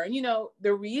raised by her. And,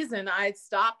 the reason I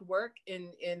stopped work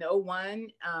in 2001,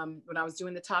 when I was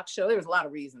doing the talk show, there was a lot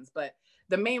of reasons, but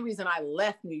the main reason I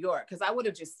left New York, because I would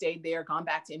have just stayed there, gone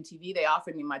back to MTV. They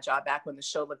offered me my job back when the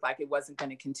show looked like it wasn't going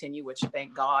to continue, which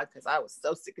thank God, because I was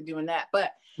so sick of doing that.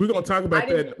 But we're going to talk about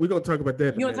that. We're going to talk about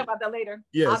that. You want to talk about that later?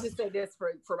 Yes. I'll just say this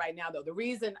for right now, though. The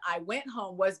reason I went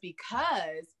home was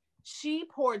because she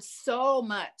poured so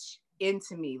much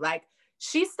into me. Like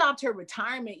she stopped her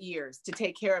retirement years to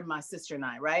take care of my sister and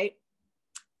I, right?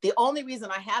 The only reason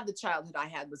I had the childhood I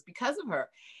had was because of her.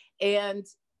 And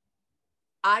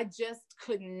I just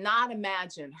could not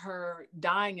imagine her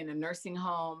dying in a nursing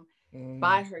home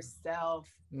by herself,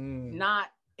 not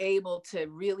able to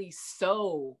really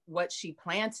sow what she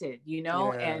planted,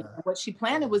 and what she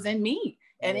planted was in me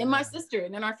and in my sister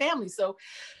and in our family. So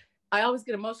I always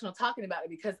get emotional talking about it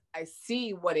because I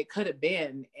see what it could have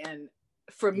been. And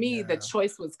for me, the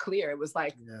choice was clear. It was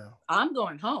like, I'm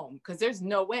going home because there's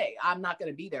no way I'm not going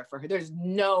to be there for her. There's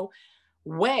no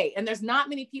way. And there's not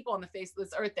many people on the face of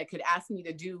this earth that could ask me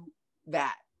to do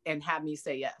that and have me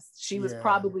say yes. She was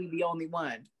probably the only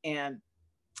one. And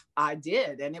I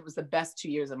did. And it was the best 2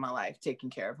 years of my life,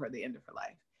 taking care of her, the end of her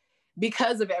life,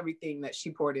 because of everything that she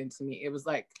poured into me. It was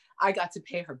like, I got to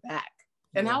pay her back.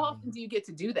 And how often do you get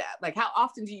to do that? Like, how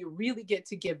often do you really get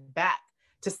to give back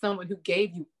to someone who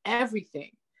gave you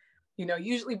everything?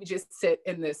 Usually we just sit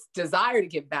in this desire to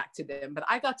give back to them, but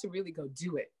I got to really go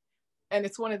do it. And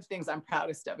it's one of the things I'm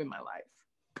proudest of in my life.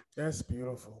 That's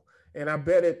beautiful. And I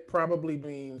bet it probably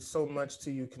means so much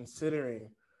to you, considering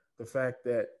the fact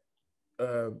that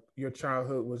your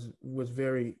childhood was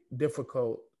very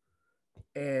difficult,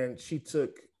 and she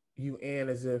took you in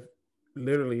as if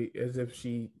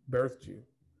she birthed you.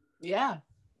 Yeah,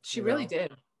 she really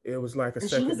did. It was like a and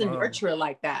second she was a mom. nurturer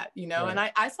like that, Right. And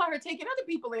I saw her taking other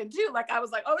people in too. Like I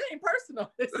was like, oh, it ain't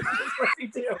personal. This is just what you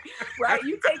do, right?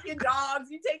 You taking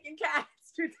dogs, you taking cats,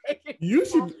 you taking. You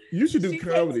should do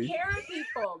comedy. She takes care of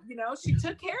people, She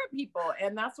took care of people,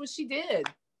 and that's what she did.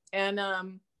 And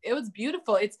it was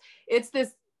beautiful. It's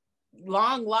this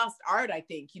long lost art, I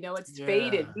think. It's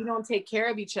faded. We don't take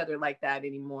care of each other like that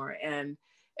anymore, and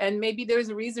maybe there's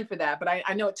a reason for that. But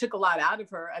I know it took a lot out of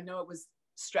her. I know it was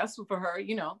stressful for her,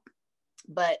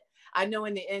 but I know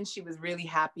in the end she was really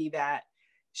happy that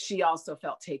she also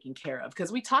felt taken care of,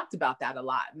 because we talked about that a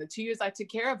lot. In the 2 years I took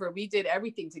care of her, we did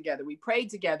everything together. We prayed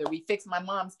together. We fixed my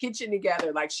mom's kitchen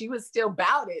together. Like she was still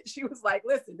about it. She was like,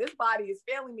 listen, this body is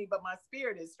failing me, but my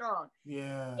spirit is strong.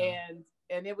 Yeah.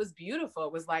 And it was beautiful.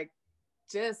 It was like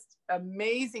just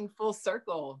amazing full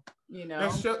circle,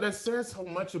 That says so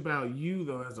much about you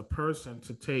though, as a person,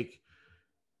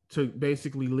 to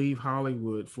basically leave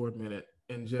Hollywood for a minute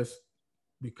and just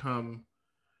become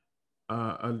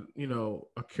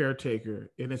a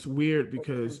caretaker. And it's weird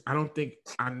because I don't think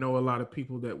I know a lot of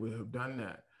people that would have done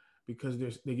that, because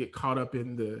they get caught up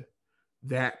in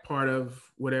that part of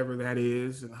whatever that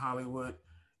is in Hollywood.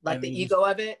 Like the ego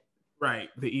of it. Right.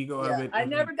 The ego of it. I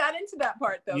never got into that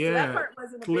part though. Yeah, so that part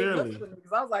wasn't a big look for me,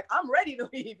 because I was like, I'm ready to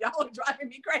leave. Y'all are driving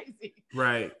me crazy.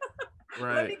 Right.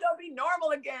 Right. Let me go be normal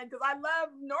again, because I love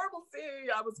normalcy.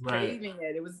 I was craving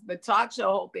it. It was the talk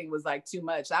show whole thing was like too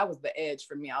much. That was the edge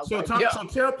for me. I was talk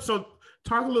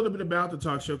a little bit about the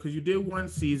talk show, because you did one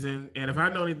season, and if I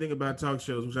know anything about talk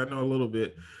shows, which I know a little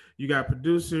bit, you got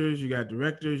producers, you got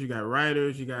directors, you got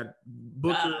writers, you got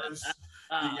bookers,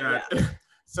 you got. Yeah.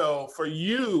 So for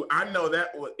you, I know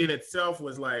that in itself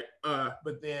was like,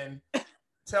 but then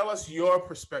tell us your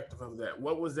perspective of that.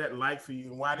 What was that like for you?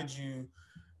 And why did you,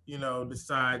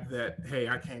 decide that, hey,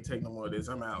 I can't take no more of this,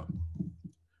 I'm out?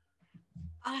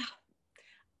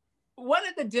 One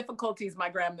of the difficulties my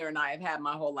grandmother and I have had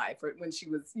my whole life, when she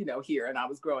was, here and I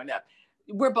was growing up,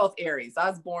 we're both Aries. I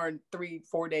was born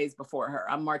 3-4 days before her.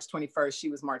 I'm March 21st. She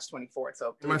was March 24th.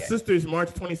 So my sister is March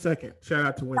 22nd. Shout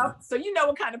out to Wendy. So you know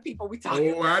what kind of people we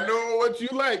talking about. I know what you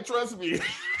like. Trust me.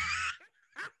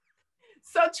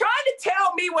 So trying to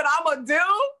tell me what I'm going to do,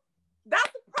 that's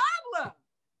a problem.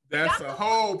 That's a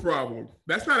whole problem.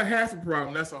 That's not a half a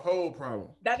problem. That's a whole problem.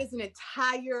 That is an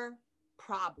entire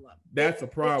problem. That's a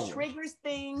problem. It triggers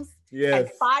things. Yes. And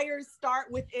fires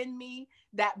start within me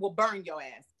that will burn your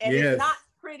ass. And it's not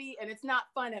pretty and it's not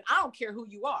fun. And I don't care who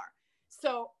you are.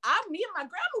 So me and my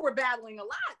grandma were battling a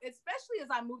lot, especially as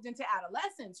I moved into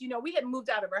adolescence. We had moved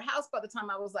out of our house by the time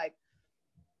I was like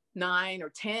 9 or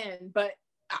 10, but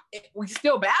we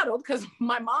still battled because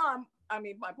my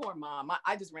poor mom,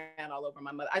 I just ran all over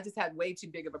my mother. I just had way too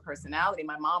big of a personality.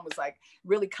 My mom was like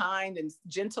really kind and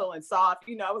gentle and soft.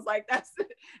 I was like,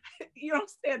 you don't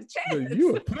stand a chance.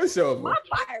 You a pushover. My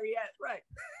fire, yes, right.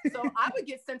 So I would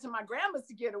get sent to my grandma's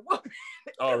to get a whooping.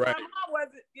 All right. My mom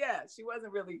she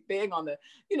wasn't really big on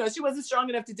she wasn't strong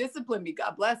enough to discipline me.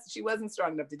 God bless. She wasn't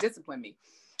strong enough to discipline me.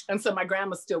 And so my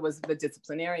grandma still was the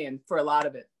disciplinarian for a lot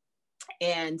of it.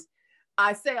 And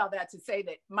I say all that to say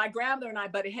that my grandmother and I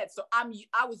butted heads. So I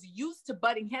was used to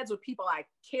butting heads with people I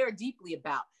care deeply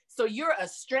about. So you're a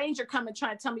stranger coming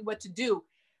trying to tell me what to do.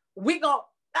 I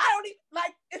don't even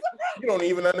it's a problem. You don't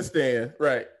even understand,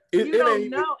 right? You don't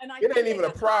know, and it ain't even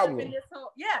a problem.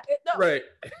 Right.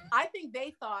 I think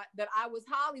they thought that I was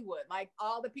Hollywood, like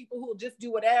all the people who will just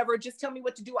do whatever, just tell me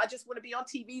what to do. I just want to be on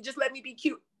TV. Just let me be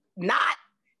cute. Not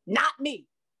me.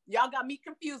 Y'all got me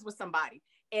confused with somebody.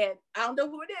 And I don't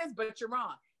know who it is, but you're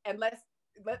wrong. And let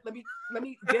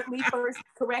me gently first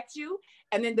correct you.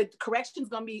 And then the correction's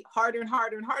gonna be harder and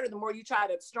harder and harder the more you try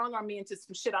to strong arm me into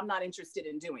some shit I'm not interested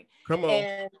in doing. Come on.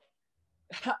 And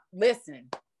listen,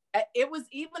 it was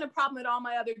even a problem at all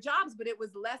my other jobs, but it was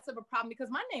less of a problem because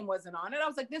my name wasn't on it. I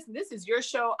was like, this is your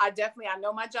show. I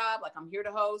know my job. Like, I'm here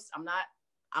to host.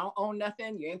 I don't own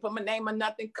nothing. You ain't put my name on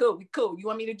nothing. Cool. We cool. You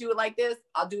want me to do it like this?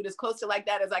 I'll do it as close to like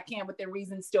that as I can within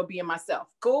reason, still being myself.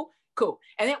 Cool.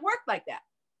 And it worked like that.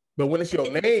 But when it's your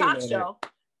name talk show,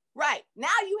 right. Now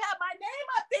you have my name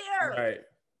up there.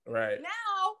 Right.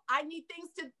 Now I need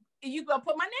things you go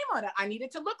put my name on it. I need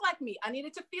it to look like me. I need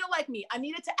it to feel like me. I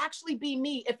need it to actually be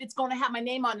me if it's going to have my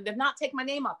name on it. If not, take my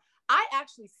name off. I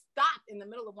actually stopped in the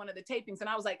middle of one of the tapings and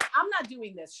I was like, I'm not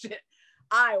doing this shit.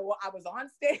 I was on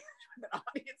stage with an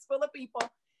audience full of people.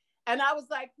 And I was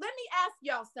like, let me ask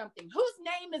y'all something. Whose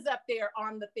name is up there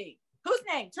on the thing? Whose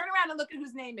name? Turn around and look at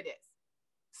whose name it is.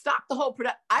 Stop the whole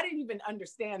production. I didn't even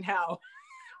understand how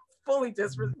fully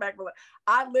disrespectful.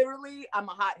 I'm a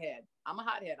hothead.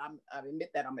 I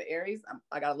admit that I'm an Aries.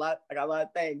 I got a lot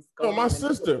of things going on. My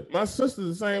sister's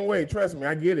the same way. Trust me,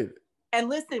 I get it. And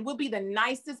listen, we'll be the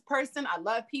nicest person. I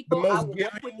love people. The most I will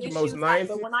work with giving, the most nice.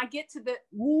 But when I get to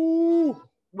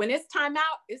when it's time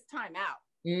out, it's time out.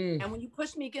 And when you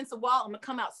push me against the wall, I'm gonna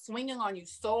come out swinging on you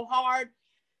so hard.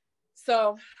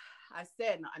 So I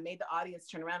made the audience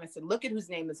turn around and said, look at whose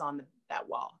name is on that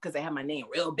wall. Because they have my name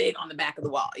real big on the back of the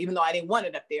wall. Even though I didn't want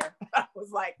it up there. I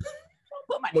was like, don't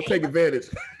put my name. We'll take advantage.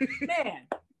 Man.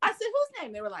 I said, whose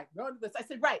name? They were like, no, this. I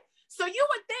said, right. So you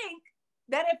would think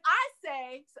that if I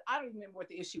say, I don't remember what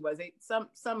the issue was.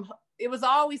 It was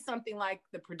always something like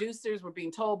the producers were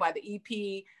being told by the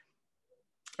EP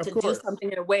to do something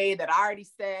in a way that I already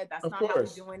said, that's not how we're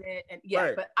doing it. And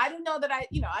but I didn't know that I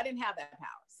didn't have that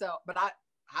power. So, but I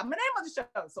have my name on the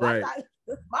show. So I thought,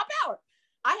 this is my power.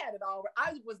 I had it all.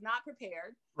 I was not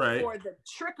prepared for the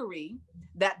trickery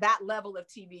that level of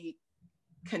TV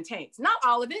contains. Not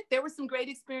all of it. There were some great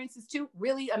experiences too.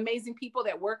 Really amazing people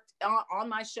that worked on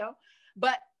my show.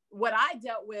 But what I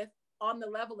dealt with on the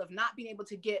level of not being able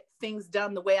to get things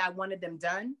done the way I wanted them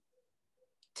done,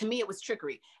 to me, it was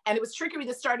trickery. And it was trickery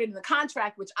that started in the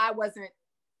contract, which I wasn't,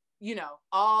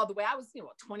 all the way. I was,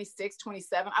 26,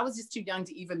 27. I was just too young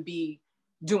to even be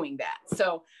doing that.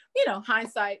 So,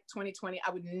 hindsight 2020,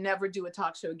 I would never do a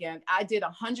talk show again. I did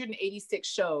 186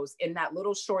 shows in that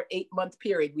little short 8-month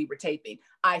period we were taping.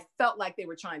 I felt like they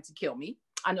were trying to kill me.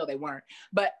 I know they weren't,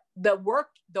 but the work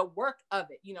of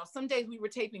it, some days we were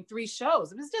taping 3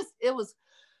 shows. It was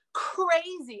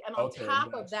crazy. And on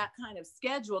top of that kind of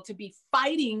schedule, to be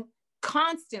fighting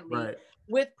constantly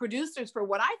with producers for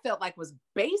what I felt like was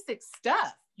basic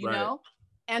stuff, you know,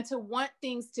 and to want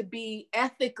things to be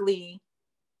ethically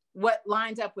what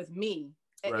lined up with me.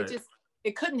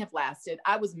 It couldn't have lasted.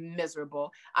 I was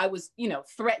miserable. I was,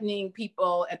 threatening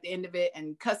people at the end of it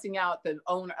and cussing out the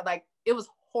owner. Like, it was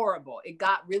horrible. It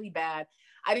got really bad.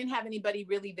 I didn't have anybody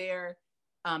really there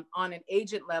on an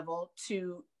agent level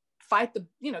to fight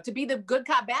to be the good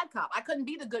cop, bad cop. I couldn't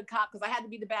be the good cop because I had to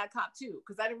be the bad cop too,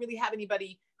 because I didn't really have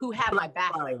anybody who had my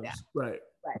back like that. Right.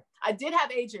 I did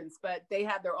have agents, but they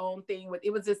had their own thing.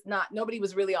 It was just nobody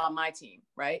was really on my team,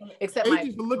 right? Except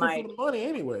agents were looking for the money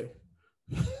anyway.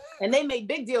 And they made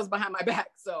big deals behind my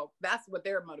back. So that's what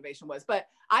their motivation was. But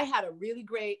I had a really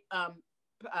great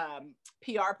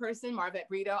PR person, Marvette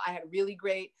Brito. I had a really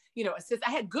great, assist.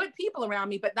 I had good people around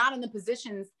me, but not in the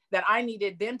positions that I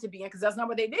needed them to be in, because that's not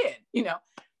what they did.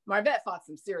 Marvette fought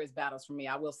some serious battles for me,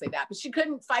 I will say that, but she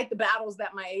couldn't fight the battles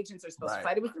that my agents are supposed to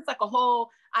fight. It was just like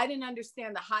I didn't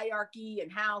understand the hierarchy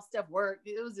and how stuff worked.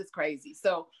 It was just crazy.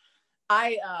 So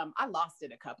I lost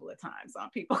it a couple of times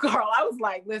on people, Carl. I was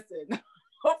like, listen,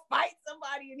 go fight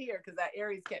somebody in here, because that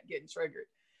Aries kept getting triggered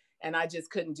and I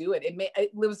just couldn't do it.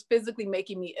 It was physically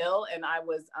making me ill, and I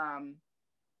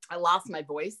lost my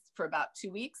voice for about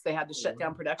 2 weeks. They had to shut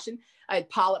down production. I had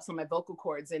polyps on my vocal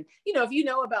cords. And, if you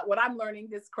know about what I'm learning,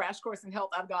 this crash course in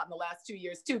health I've gotten the last 2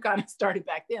 years too, kind of started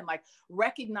back then, like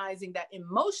recognizing that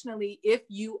emotionally, if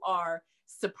you are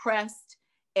suppressed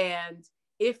and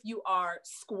if you are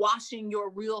squashing your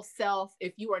real self,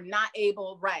 if you are not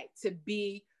able, to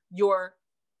be your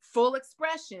full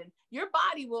expression, your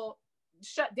body will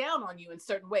shut down on you in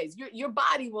certain ways. Your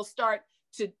body will start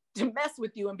to mess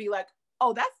with you and be like,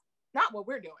 oh, that's not what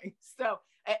we're doing. So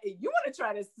you want to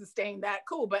try to sustain that,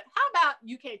 cool. But how about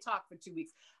you can't talk for 2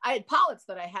 weeks? I had polyps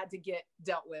that I had to get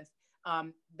dealt with.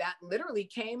 That literally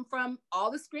came from all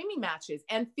the screaming matches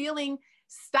and feeling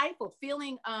stifled,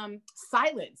 feeling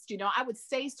silenced. I would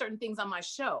say certain things on my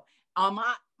show,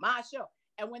 my show.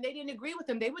 And when they didn't agree with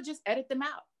them, they would just edit them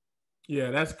out.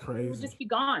 Yeah, that's crazy. It would just be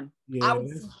gone. Yeah, I would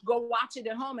go watch it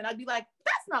at home and I'd be like,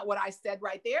 that's not what I said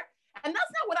right there. And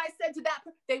that's not what I said to that.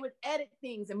 They would edit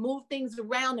things and move things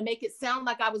around and make it sound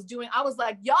like I was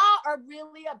like, y'all are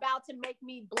really about to make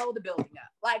me blow the building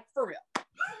up. Like, for real.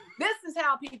 This is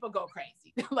how people go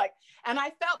crazy. And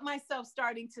I felt myself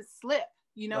starting to slip.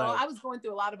 I was going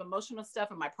through a lot of emotional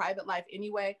stuff in my private life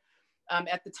anyway.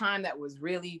 At the time, that was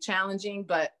really challenging,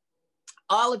 but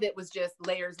all of it was just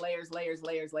layers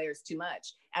too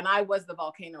much. And I was the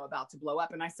volcano about to blow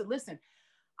up. And I said, listen,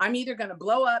 I'm either going to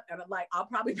blow up and I'll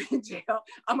probably be in jail.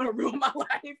 I'm going to ruin my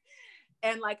life.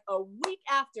 And like a week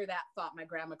after that thought, my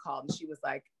grandma called and she was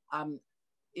like,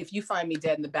 if you find me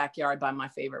dead in the backyard by my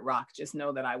favorite rock, just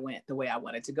know that I went the way I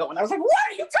wanted to go. And I was like, what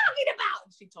are you talking about?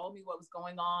 And she told me what was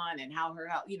going on and how it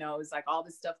was like all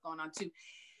this stuff going on too.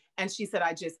 And she said,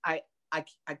 I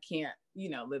can't,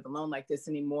 live alone like this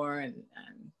anymore. And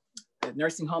the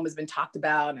nursing home has been talked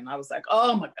about. And I was like,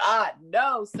 oh my God,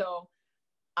 no. So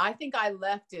I think I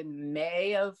left in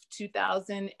May of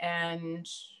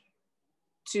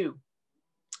 2002.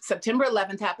 September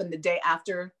 11th happened the day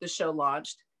after the show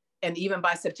launched. And even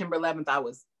by September 11th, I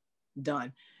was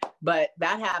done. But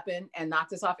that happened and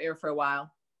knocked us off air for a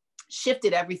while.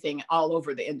 Shifted everything all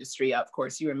over the industry, of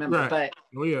course, you remember. Right. But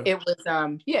it was,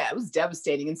 it was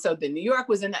devastating. And so the New York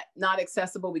was not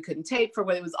accessible. We couldn't tape for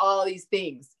it was all these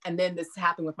things. And then this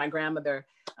happened with my grandmother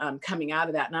coming out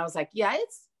of that. And I was like, yeah,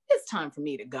 it's time for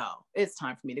me to go. It's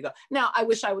time for me to go. Now, I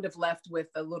wish I would have left with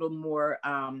a little more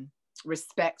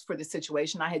respect for the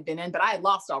situation I had been in, but I had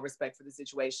lost all respect for the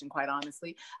situation, quite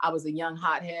honestly. I was a young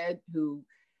hothead who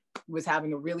was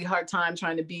having a really hard time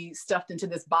trying to be stuffed into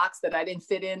this box that I didn't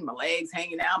fit in, my legs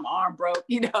hanging out, my arm broke,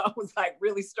 I was like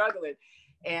really struggling.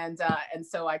 And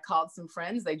so I called some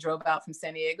friends. They drove out from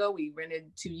San Diego. We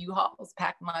rented 2 U-Hauls,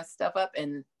 packed my stuff up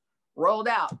and rolled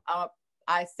out.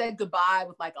 I said goodbye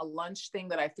with like a lunch thing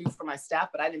that I threw for my staff,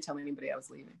 but I didn't tell anybody I was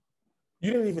leaving.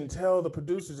 You didn't even tell the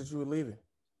producers that you were leaving.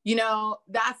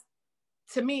 That's,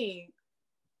 to me,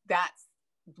 that's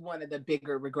one of the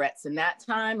bigger regrets in that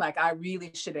time. Like I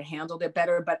really should have handled it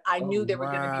better, but I knew there were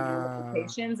going to be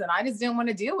ramifications and I just didn't want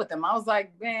to deal with them. I was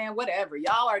like, man, whatever.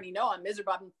 Y'all already know I'm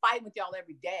miserable. I've been fighting with y'all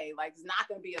every day. Like it's not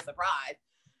going to be a surprise.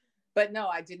 But no,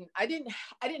 I didn't.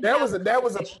 That was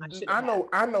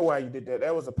I know why you did that.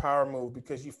 That was a power move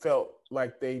because you felt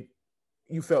like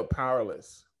you felt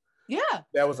powerless. Yeah.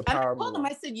 That was a power move. I told them,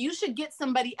 I said, you should get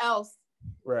somebody else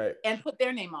right and put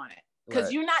their name on it.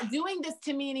 Because you're not doing this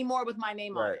to me anymore with my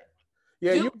name on it.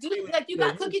 Yeah, you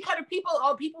got cookie cutter people.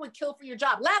 Oh, people would kill for your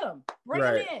job. Let them bring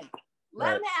them in.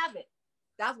 Let them have it.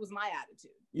 That was my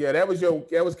attitude. Yeah, that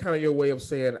was kind of your way of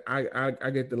saying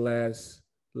I get the last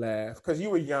laugh because you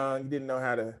were young, you didn't know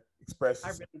how to express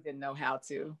yourself. I really didn't know how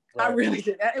to. Right. I really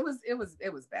did. It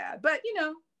was bad, but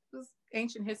it was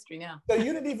ancient history now. So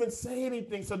you didn't even say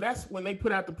anything. So that's when they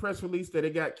put out the press release that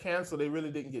it got canceled. They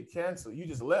really didn't get canceled. You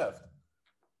just left.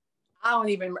 I don't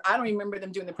even remember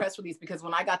them doing the press release because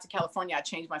when I got to California, I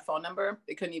changed my phone number.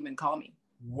 They couldn't even call me.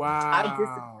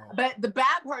 Wow. But the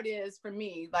bad part is for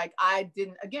me, like I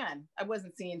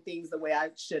wasn't seeing things the way I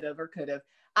should have or could have.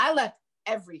 I left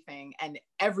everything and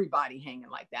everybody hanging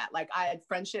like that. Like I had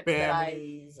friendships,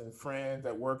 families and friends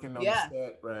that working on the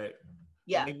set, right?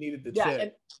 Yeah, and they needed the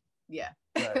check.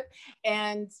 Right.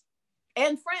 and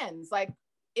friends like.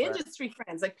 Industry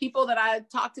friends, like people that I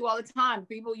talk to all the time,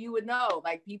 people you would know,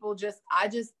 like people I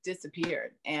just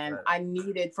disappeared and I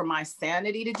needed for my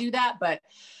sanity to do that, but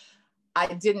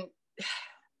I didn't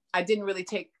really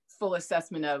take full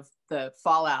assessment of the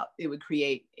fallout it would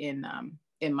create in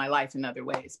my life in other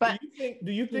ways. But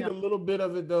do you think a little bit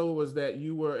of it though was that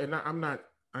you were, and I am not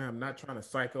trying to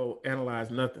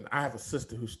psychoanalyze nothing. I have a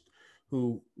sister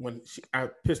who when I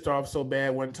pissed her off so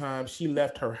bad one time, she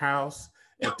left her house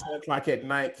at 10 o'clock at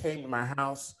night, came to my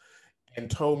house and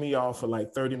told me off for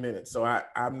like 30 minutes. So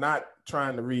I'm not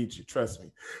trying to read you, trust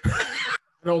me. I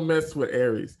don't mess with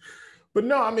Aries. But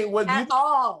no, I mean, at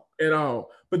all.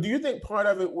 But do you think part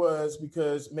of it was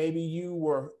because maybe you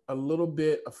were a little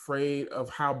bit afraid of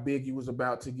how big you was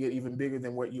about to get, even bigger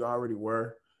than what you already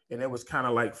were? And it was kind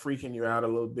of like freaking you out a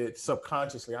little bit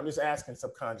subconsciously. I'm just asking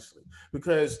subconsciously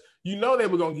because they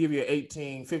were going to give you an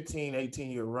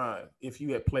 18-year run if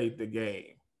you had played the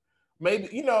game. Maybe,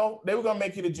 they were going to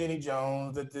make you the Jenny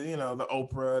Jones, the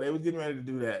Oprah. They were getting ready to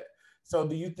do that. So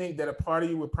do you think that a part of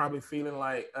you were probably feeling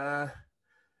like,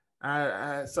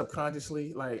 I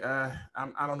subconsciously, like, I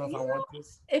don't know if I want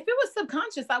this? If it was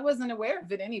subconscious, I wasn't aware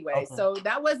of it anyway. Okay. So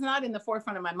that was not in the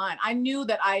forefront of my mind. I knew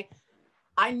that I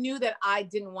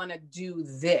didn't want to do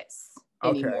this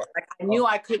anymore. Like I knew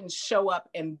I couldn't show up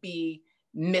and be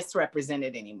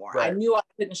misrepresented anymore. Right. I knew I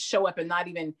couldn't show up and not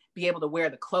even be able to wear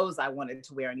the clothes I wanted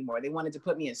to wear anymore. They wanted to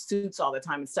put me in suits all the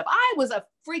time and stuff. I was a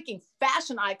freaking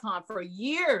fashion icon for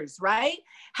years, right?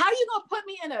 How are you going to put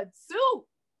me in a suit?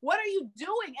 What are you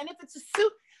doing? And if it's a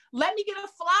suit, let me get a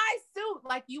fly suit.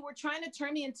 Like you were trying to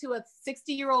turn me into a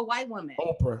 60-year-old white woman.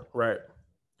 Oprah, right.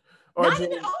 Or not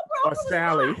even Oprah. Or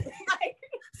Sally.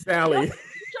 Sally. You're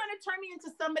trying to turn me into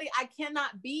somebody I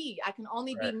cannot be. I can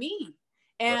only be me.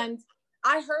 And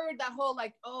I heard that whole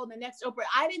like, oh, the next Oprah.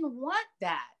 I didn't want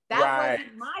that. That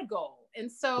wasn't my goal.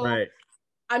 And so,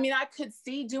 I mean, I could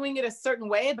see doing it a certain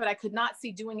way, but I could not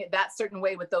see doing it that certain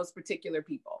way with those particular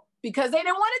people because they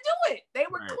didn't want to do it. They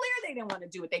were clear they didn't want to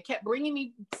do it. They kept bringing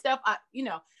me stuff.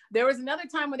 There was another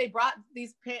time when they brought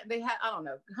these pants. They had, I don't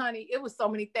know, honey, it was so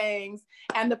many things.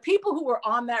 And the people who were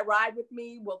on that ride with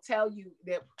me will tell you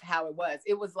how it was.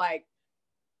 It was like,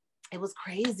 it was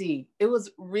crazy. It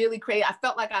was really crazy. I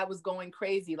felt like I was going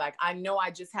crazy. Like, I know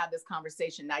I just had this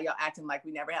conversation. Now y'all acting like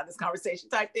we never had this conversation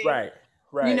type thing. Right.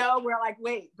 We're like,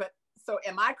 wait, but so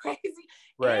am I crazy?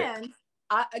 Right. And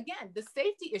again, the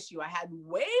safety issue. I had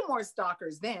way more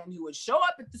stalkers then who would show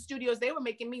up at the studios. They were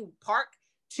making me park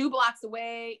 2 blocks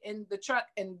away in the truck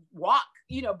and walk,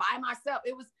 by myself.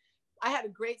 I had a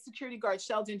great security guard,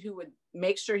 Sheldon, who would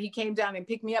make sure he came down and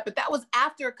picked me up. But that was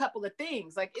after a couple of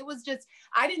things. Like it was just,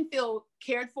 I didn't feel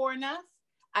cared for enough.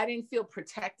 I didn't feel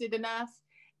protected enough.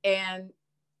 And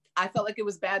I felt like it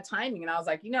was bad timing. And I was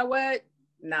like, you know what?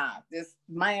 Nah,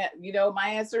 my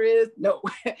answer is no.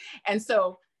 And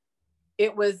so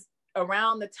it was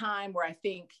around the time where I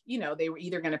think, they were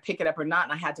either going to pick it up or not.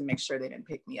 And I had to make sure they didn't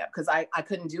pick me up because I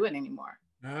couldn't do it anymore.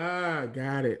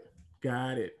 Got it.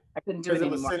 I couldn't do it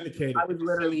anymore. Was syndicated. I was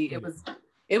literally,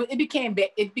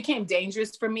 it became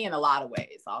dangerous for me in a lot of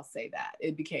ways. I'll say that.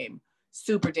 It became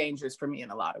super dangerous for me in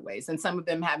a lot of ways. And some of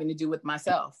them having to do with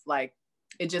myself. Like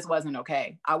It just wasn't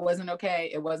okay. I wasn't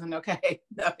okay. It wasn't okay.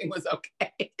 Nothing was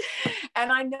okay.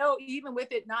 And I know even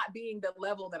with it not being the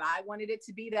level that I wanted it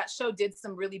to be, that show did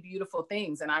some really beautiful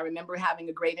things. And I remember having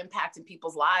a great impact in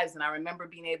people's lives. And I remember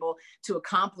being able to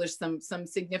accomplish some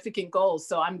significant goals.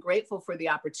 So I'm grateful for the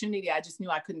opportunity. I just knew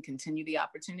I couldn't continue the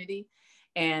opportunity,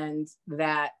 and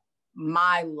that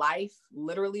my life,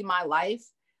 literally my life,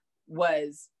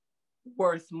 was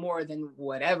worth more than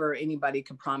whatever anybody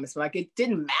could promise. Like, it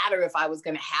didn't matter if I was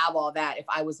going to have all that if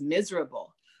I was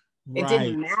miserable. Right. It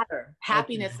didn't matter.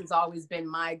 Happiness has always been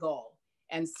my goal.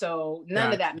 And so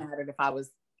none of that mattered if I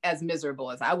was as miserable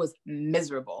as I was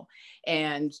miserable.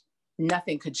 And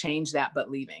nothing could change that but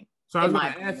leaving. So I was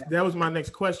going to ask, that was my next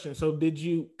question. So did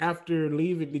you, after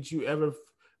leaving, did you ever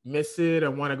miss it or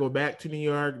want to go back to New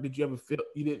York? Did you ever feel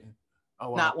you didn't?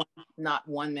 Oh, wow. Not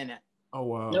 1 minute. Oh,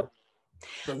 wow. Nope.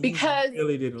 So because you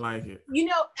really didn't like it. You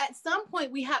know, at some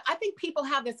point I think people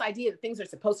have this idea that things are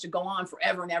supposed to go on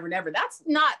forever and ever and ever. That's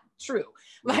not true.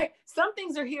 Like, some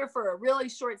things are here for a really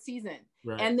short season.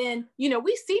 Right. And then, you know,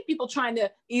 we see people trying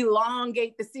to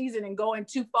elongate the season and going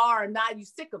too far, and now you're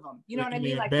sick of them. You know what I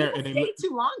mean? Like, people stay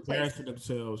too long. Embarrassing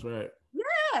themselves, right?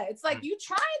 Yeah. It's like, you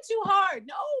trying too hard.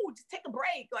 No, just take a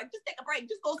break. Like, just take a break.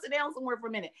 Just go sit down somewhere for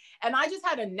a minute. And I just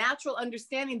had a natural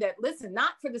understanding that, listen,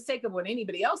 not for the sake of what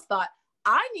anybody else thought,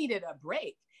 I needed a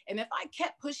break. And if I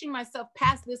kept pushing myself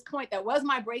past this point, that was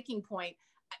my breaking point.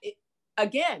 I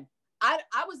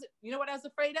was, you know what I was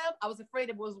afraid of? I was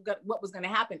afraid of what was going to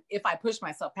happen if I pushed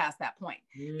myself past that point.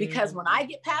 Because when I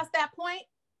get past that point,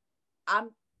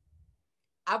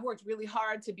 I've worked really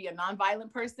hard to be a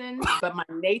nonviolent person, but my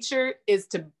nature is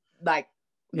to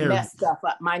mess stuff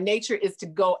up. My nature is to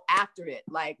go after it.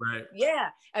 Like, right.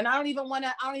 Yeah. And I don't even want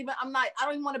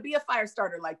to be a fire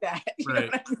starter like that. You know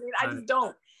what I mean? I just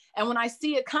don't. And when I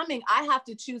see it coming, I have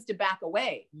to choose to back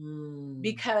away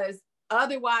because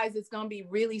otherwise it's going to be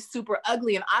really super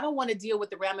ugly. And I don't want to deal with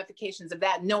the ramifications of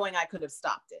that, knowing I could have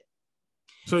stopped it.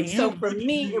 So for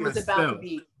me, it was about to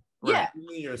be, right.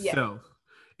 Yourself.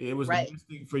 Yeah. It was the best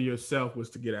thing for yourself was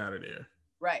to get out of there.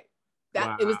 Right.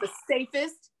 It was the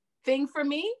safest thing for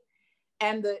me,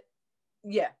 and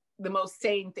the most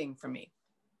sane thing for me.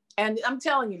 And I'm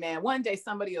telling you, man, one day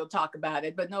somebody will talk about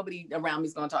it, but nobody around me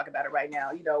is going to talk about it right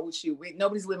now. You know,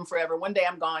 nobody's living forever. One day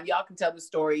I'm gone. Y'all can tell the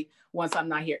story once I'm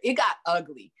not here. It got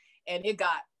ugly, and it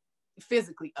got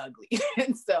physically ugly.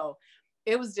 And so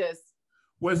it was just,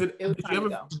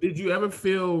 did you ever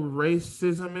feel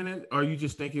racism in it, or you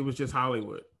just think it was just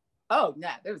Hollywood? Oh, no,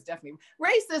 there was definitely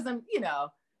racism. You know,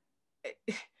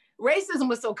 racism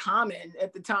was so common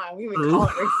at the time. We even call it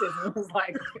racism. It was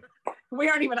like, we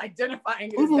aren't even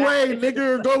identifying it. Move away,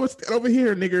 nigger. Go over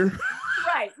here, nigger.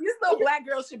 Right. You know, Black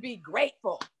girls should be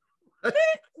grateful.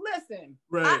 Listen.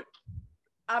 Right.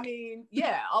 I mean,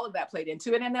 yeah, all of that played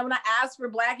into it. And then when I asked for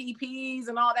Black EPs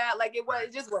and all that, like,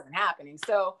 it just wasn't happening.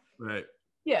 So, right.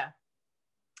 Yeah.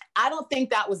 I don't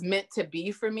think that was meant to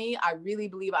be for me. I really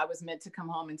believe I was meant to come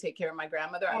home and take care of my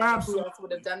grandmother. I don't know who else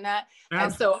would have done that.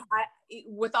 Absolutely. And so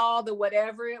with all the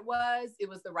whatever it was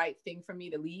the right thing for me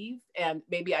to leave. And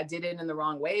maybe I did it in the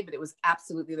wrong way, but it was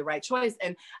absolutely the right choice.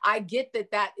 And I get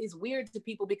that is weird to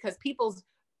people because people's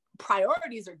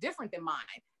priorities are different than mine.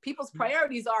 People's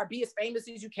priorities are be as famous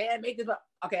as you can, make this.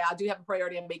 Okay, I do have a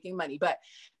priority on making money, but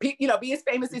be as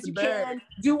famous as you can,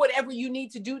 do whatever you need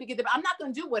to do to get the. I'm not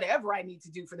going to do whatever I need to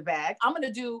do for the bag. I'm going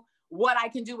to do what I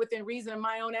can do within reason and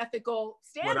my own ethical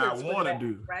standards. What I want to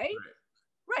do, right.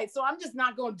 So I'm just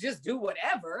not going to just do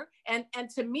whatever. And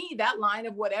to me, that line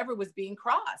of whatever was being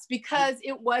crossed because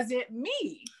it wasn't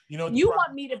me. You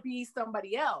want me to be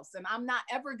somebody else, and I'm not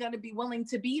ever going to be willing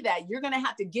to be that. You're going to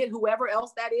have to get whoever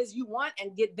else that is you want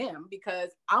and get them because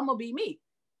I'm going to be me.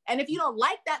 And if you don't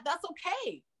like that, that's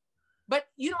okay. But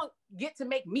you don't get to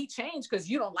make me change because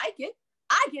you don't like it.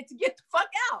 I get to get the fuck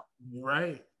out.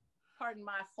 Right. Pardon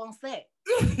my français.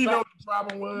 You know what the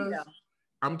problem was?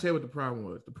 I'm going to tell you what the problem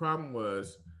was. The problem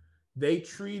was they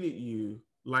treated you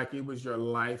like it was your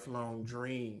lifelong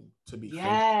dream to be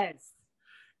famous.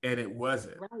 And it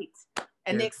wasn't. Right.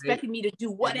 And they expected me to do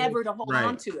whatever to hold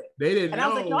on to it. They didn't know. And I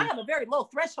was like, no, I have a very low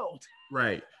threshold.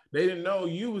 Right. They didn't know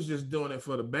you was just doing it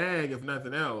for the bag, if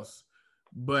nothing else.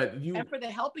 But you and for the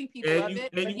helping people of it.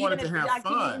 And you wanted to have fun. I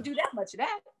couldn't even do that much of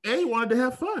that. And you wanted to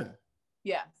have fun.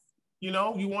 Yes. You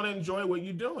want to enjoy what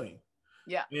you're doing.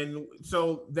 Yeah. And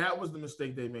so that was the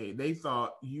mistake they made. They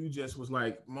thought you just was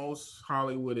like most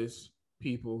Hollywoodish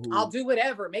people who I'll do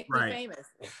whatever, make me famous.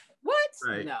 What?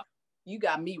 Right. No. You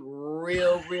got me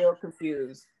real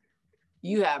confused.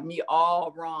 You have me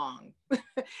all wrong.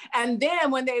 And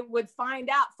then when they would find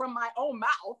out from my own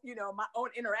mouth, my own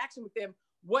interaction with them,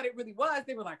 what it really was,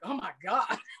 they were like, oh my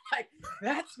God, like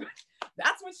that's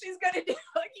what she's gonna do.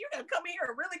 Like, you gonna come here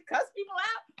and really cuss people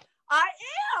out? I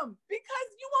am, because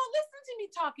you won't listen to me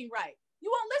talking right. You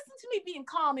won't listen to me being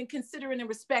calm and considerate and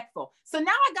respectful. So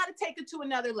now I got to take it to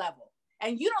another level.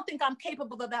 And you don't think I'm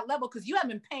capable of that level because you haven't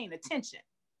been paying attention.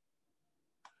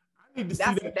 I need to see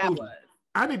that movie.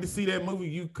 I need to see that movie,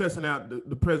 you cussing out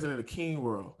the president of King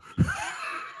World.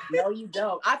 No, you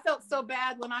don't. I felt so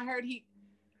bad when I heard he,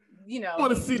 I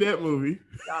want to see that movie.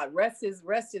 God rest his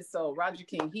soul. Roger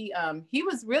King. He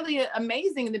was really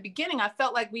amazing in the beginning. I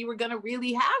felt like we were going to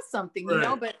really have something,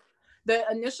 but the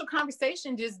initial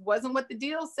conversation just wasn't what the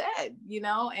deal said,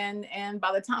 and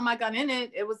by the time I got in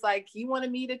it, it was like he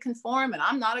wanted me to conform, and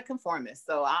I'm not a conformist.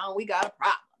 So we got a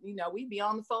problem. We'd be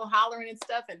on the phone hollering and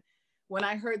stuff. And when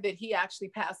I heard that he actually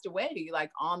passed away,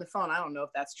 like on the phone, I don't know if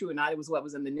that's true or not. It was what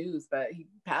was in the news, but he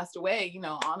passed away,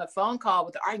 on a phone call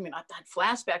with the argument. I thought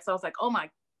flashbacks. I was like, oh my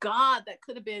God, that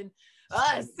could have been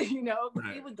us, right.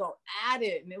 We would go at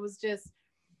it. And it was just,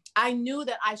 I knew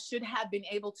that I should have been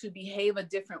able to behave a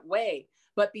different way,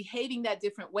 but behaving that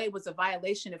different way was a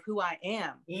violation of who I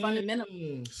am.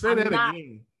 Fundamentally. Say that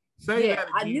again.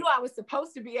 I knew I was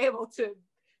supposed to be able to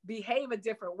behave a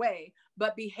different way,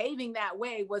 but behaving that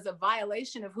way was a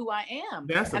violation of who I am.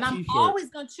 I'm always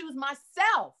going to choose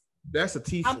myself. That's a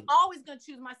t-shirt. I'm always going to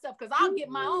choose myself because I'll get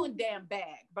my own damn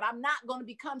bag, but I'm not going to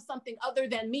become something other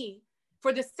than me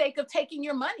for the sake of taking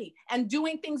your money and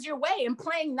doing things your way and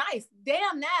playing nice.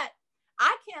 Damn that.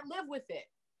 I can't live with it.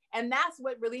 And that's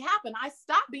what really happened. I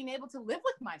stopped being able to live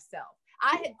with myself.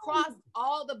 I had crossed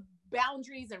all the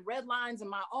boundaries and red lines in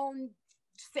my own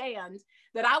sand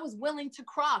that I was willing to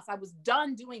cross. I was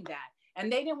done doing that.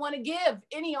 And they didn't want to give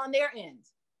any on their end.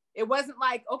 It wasn't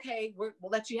like, okay, we'll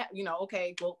let you have,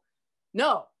 okay, well,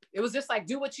 no. It was just like,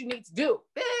 do what you need to do.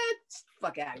 Bitch,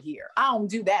 fuck out of here. I don't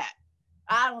do that.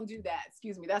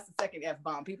 Excuse me. That's the second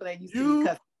F-bomb. People ain't used to be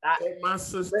cussing. And my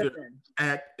sister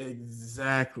act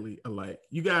exactly alike.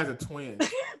 You guys are twins.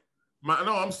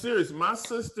 No, I'm serious. My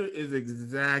sister is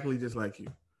exactly just like you.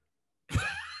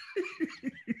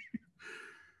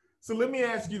 So let me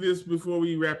ask you this before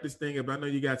we wrap this thing up. I know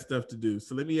you got stuff to do.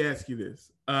 So let me ask you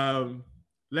this.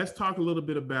 Let's talk a little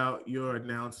bit about your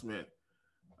announcement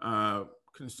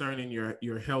concerning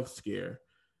your health scare,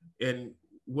 and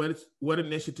what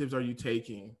initiatives are you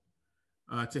taking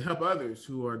to help others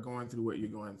who are going through what you're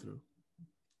going through?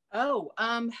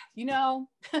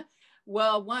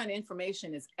 Well, one,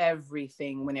 information is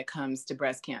everything when it comes to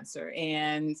breast cancer.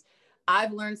 And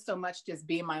I've learned so much just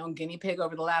being my own guinea pig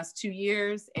over the last 2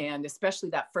 years. And especially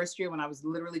that first year when I was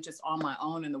literally just on my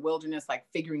own in the wilderness, like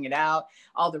figuring it out,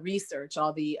 all the research,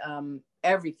 all the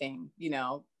everything,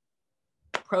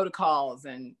 protocols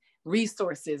and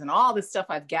resources and all the stuff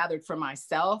I've gathered for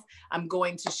myself, I'm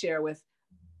going to share with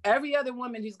every other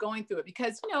woman who's going through it,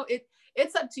 because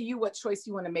it's up to you what choice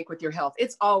you want to make with your health.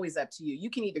 It's always up to you. You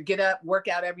can either get up, work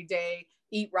out every day,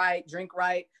 eat right, drink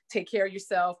right, take care of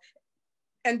yourself,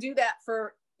 and do that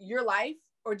for your life,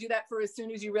 or do that for as soon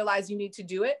as you realize you need to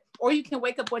do it. Or you can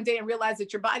wake up one day and realize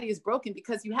that your body is broken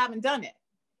because you haven't done it.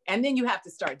 And then you have to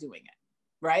start doing it,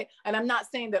 right? And I'm not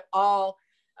saying that all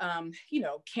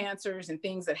cancers and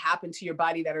things that happen to your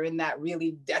body that are in that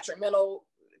really detrimental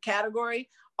category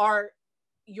are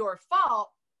your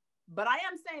fault. But I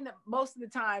am saying that most of the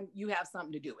time you have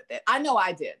something to do with it. I know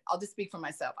I did. I'll just speak for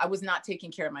myself. I was not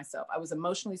taking care of myself. I was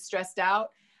emotionally stressed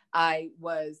out. I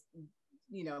was,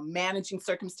 managing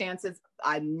circumstances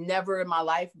I never in my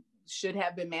life should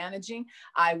have been managing.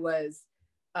 I was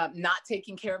not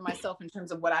taking care of myself in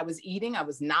terms of what I was eating. I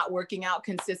was not working out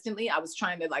consistently. I was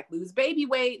trying to lose baby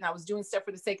weight, and I was doing stuff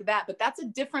for the sake of that. But that's a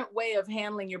different way of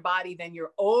handling your body than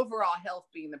your overall health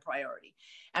being the priority.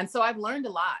 And so I've learned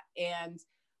a lot. And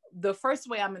the first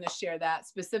way I'm going to share that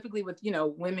specifically with,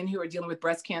 women who are dealing with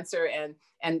breast cancer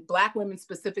and Black women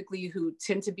specifically, who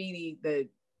tend to be the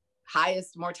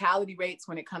highest mortality rates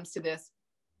when it comes to this,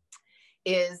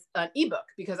 is an ebook,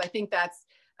 because I think that's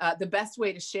the best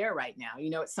way to share right now.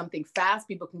 It's something fast.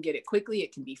 People can get it quickly.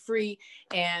 It can be free,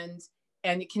 and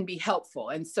it can be helpful.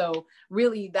 And so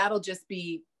really that'll just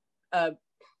be, I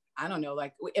don't know,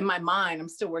 in my mind, I'm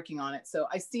still working on it. So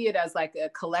I see it as like a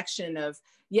collection of,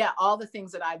 all the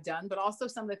things that I've done, but also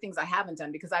some of the things I haven't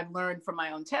done, because I've learned from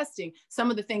my own testing,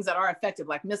 some of the things that are effective,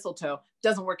 like mistletoe,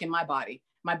 doesn't work in my body.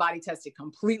 My body tested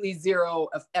completely zero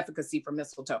of efficacy for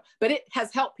mistletoe, but it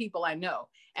has helped people I know.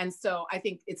 And so I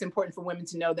think it's important for women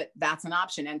to know that that's an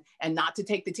option, and not to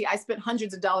take the tea. I spent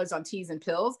hundreds of dollars on teas and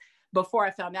pills before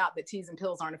I found out that teas and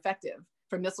pills aren't effective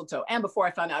for mistletoe, and before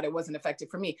I found out it wasn't effective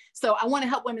for me. So I want to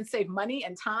help women save money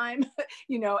and time,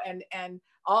 you know, and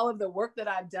all of the work that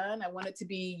I've done, I want it to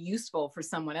be useful for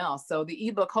someone else. So the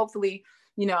ebook, hopefully,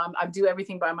 you know, I do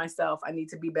everything by myself. I need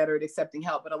to be better at accepting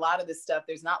help. But a lot of this stuff,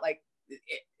 it's not like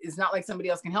somebody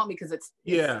else can help me, because it's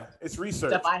research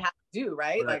stuff I have to do,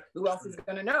 right? Like, who else is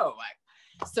going to know?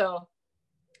 Like, so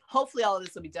hopefully all of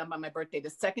this will be done by my birthday. The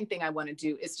second thing I want to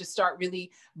do is to start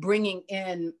really bringing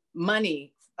in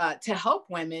money to help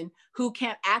women who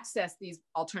can't access these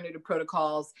alternative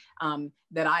protocols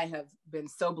that I have been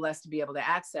so blessed to be able to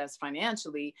access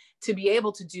financially, to be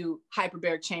able to do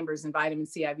hyperbaric chambers and vitamin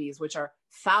C IVs, which are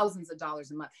thousands of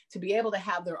dollars a month, to be able to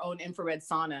have their own infrared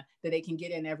sauna that they can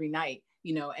get in every night,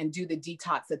 you know, and do the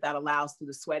detox that allows through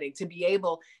the sweating, to be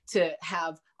able to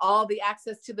have all the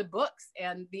access to the books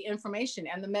and the information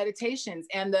and the meditations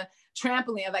and the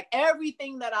trampoline, and like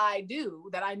everything that I do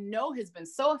that I know has been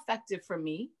so effective for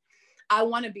me. I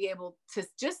want to be able to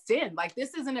just send. Like,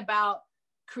 this isn't about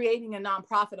creating a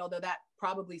nonprofit, although that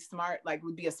probably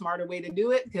would be a smarter way to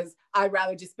do it, because I'd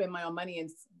rather just spend my own money and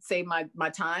save my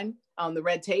time on the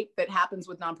red tape that happens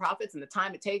with nonprofits and the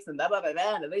time it takes and blah, blah, blah,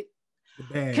 blah.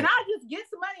 Can I just get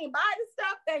some money and buy this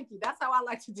stuff? Thank you. That's how I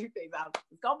like to do things. I'll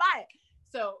just go buy it.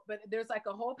 So, but there's like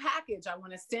a whole package I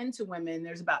want to send to women.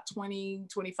 There's about 20,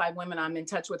 25 women I'm in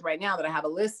touch with right now that I have a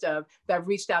list of, that have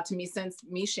reached out to me since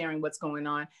me sharing what's going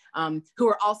on, who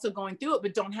are also going through it,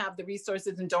 but don't have the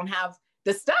resources and don't have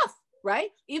the stuff, right?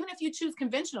 Even if you choose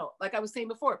conventional, like I was saying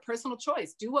before, personal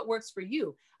choice, do what works for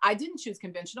you. I didn't choose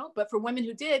conventional, but for women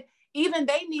who did, even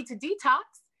they need to detox.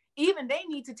 Even they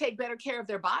need to take better care of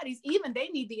their bodies. Even they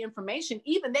need the information.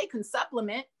 Even they can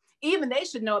supplement. Even they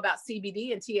should know about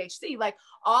CBD and THC, like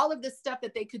all of the stuff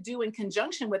that they could do in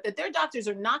conjunction with it. Their doctors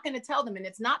are not going to tell them. And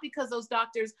it's not because those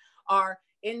doctors are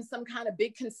in some kind of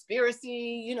big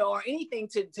conspiracy, you know, or anything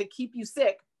to keep you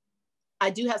sick.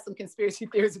 I do have some conspiracy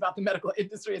theories about the medical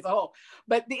industry as a whole,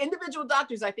 but the individual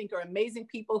doctors, I think, are amazing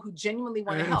people who genuinely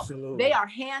want to help. They are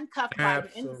handcuffed by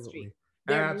the industry.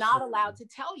 They're not allowed to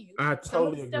tell you some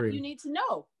of the stuff you need to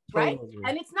know, right?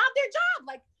 And it's not their job.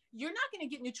 Like, you're not going to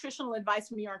get nutritional advice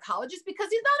from your oncologist because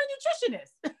he's not a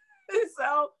nutritionist.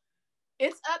 So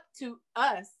it's up to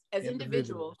us as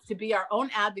individuals to be our own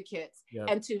advocates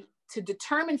and to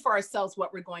determine for ourselves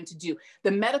what we're going to do.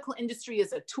 The medical industry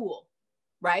is a tool,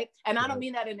 right? And I don't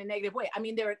mean that in a negative way. I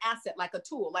mean, they're an asset, like a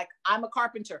tool. Like, I'm a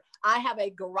carpenter. I have a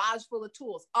garage full of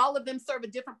tools. All of them serve a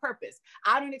different purpose.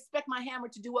 I don't expect my hammer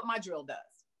to do what my drill does.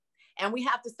 And we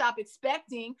have to stop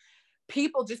expecting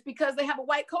people, just because they have a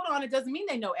white coat on, it doesn't mean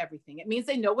they know everything. It means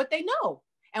they know what they know.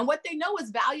 And what they know is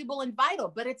valuable and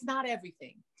vital, but it's not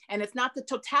everything. And it's not the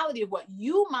totality of what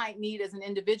you might need as an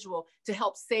individual to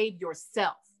help save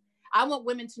yourself. I want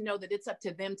women to know that it's up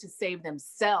to them to save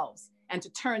themselves and to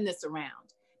turn this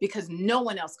around, because no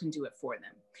one else can do it for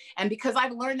them. And because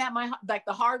I've learned that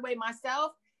the hard way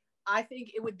myself, I think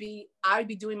I would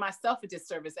be doing myself a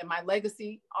disservice and my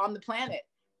legacy on the planet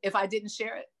if I didn't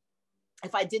share it.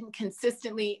 If I didn't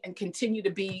consistently and continue to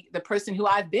be the person who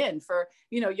I've been for,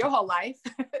 you know, your whole life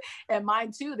and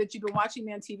mine too, that you've been watching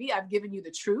me on TV. I've given you the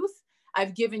truth.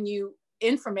 I've given you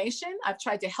information. I've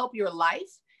tried to help your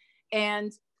life,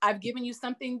 and I've given you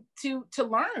something to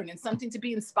learn and something to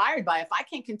be inspired by. If I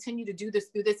can't continue to do this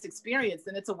through this experience,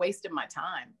 then it's a waste of my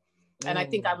time. And I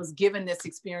think I was given this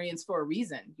experience for a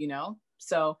reason, you know?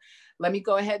 So let me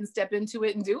go ahead and step into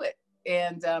it and do it.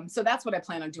 And so that's what I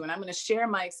plan on doing. I'm going to share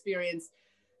my experience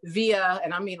via,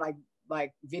 and I mean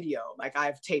like video, like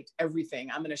I've taped everything.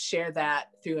 I'm going to share that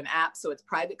through an app. So it's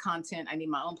private content. I need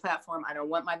my own platform. I don't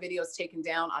want my videos taken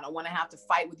down. I don't want to have to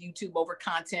fight with YouTube over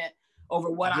content, over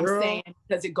what I'm saying,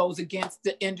 because it goes against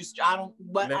the industry. I don't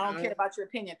care about your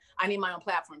opinion. I need my own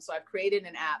platform. So I've created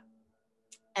an app,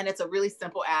 and it's a really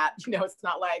simple app. You know, it's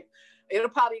not like, it'll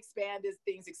probably expand as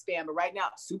things expand, but right now,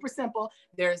 super simple.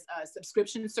 There's a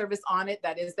subscription service on it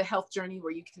that is the health journey,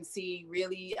 where you can see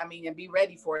really, and be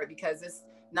ready for it, because it's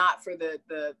not for the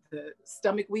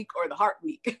stomach week or the heart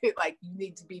week. Like, you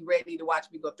need to be ready to watch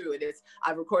me go through it.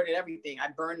 I've recorded everything. I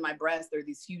burned my breast. There are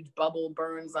these huge bubble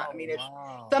burns.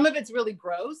 Some of it's really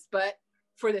gross, but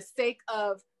for the sake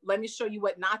of, let me show you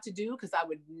what not to do, because I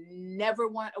would never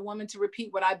want a woman to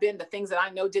repeat what I've been, the things that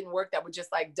I know didn't work, that were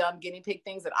just like dumb guinea pig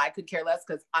things that I could care less,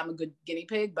 because I'm a good guinea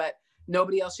pig, but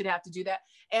Nobody else should have to do that.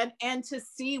 And to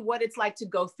see what it's like to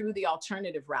go through the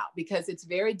alternative route, because it's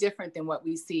very different than what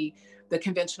we see the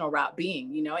conventional route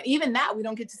being, you know. And even that, we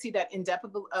don't get to see that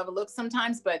in-depth of a look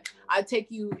sometimes, but I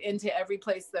take you into every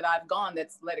place that I've gone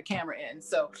that's let a camera in.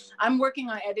 So I'm working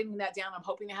on editing that down. I'm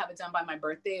hoping to have it done by my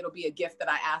birthday. It'll be a gift that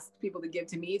I asked people to give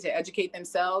to me to educate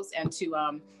themselves and to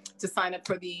sign up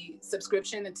for the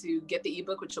subscription and to get the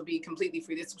ebook, which will be completely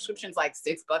free. The subscription's like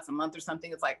 $6 a month or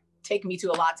something. It's like, take me to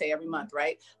a latte every month,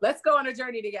 right? Let's go on a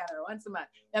journey together once a month.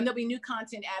 And there'll be new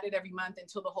content added every month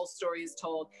until the whole story is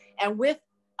told. And with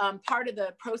part of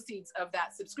the proceeds of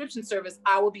that subscription service,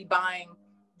 I will be buying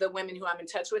the women who I'm in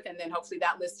touch with. And then hopefully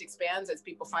that list expands as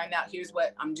people find out, here's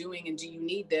what I'm doing and do you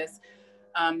need this?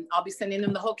 I'll be sending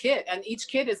them the whole kit. And each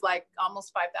kit is like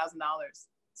almost $5,000.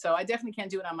 So I definitely can't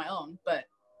do it on my own, but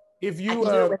if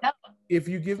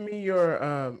you give me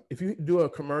your if you do a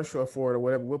commercial for it or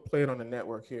whatever, we'll play it on the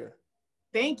network here.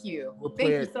 Thank you. Thank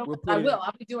you so much. I will.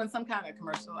 I'll be doing some kind of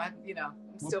commercial.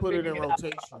 We'll put it in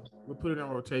rotation. We'll put it in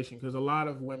rotation because a lot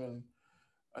of women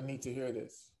need to hear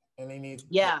this, and they need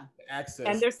access.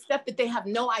 And there's stuff that they have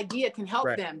no idea can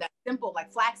help them. That's simple,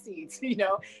 like flax seeds. You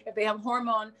know, if they have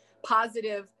hormone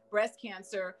positive breast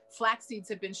cancer, flax seeds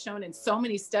have been shown in so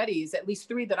many studies, at least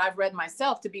 3 that I've read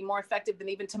myself, to be more effective than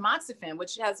even tamoxifen,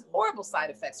 which has horrible side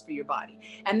effects for your body.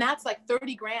 And that's like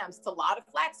 30 grams. It's a lot of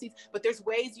flax seeds, but there's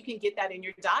ways you can get that in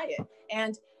your diet.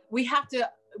 And we have to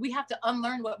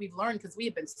unlearn what we've learned, because we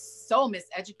have been so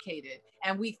miseducated.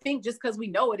 And we think just because we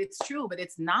know it, it's true, but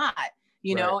it's not.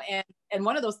 You know, and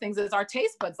one of those things is our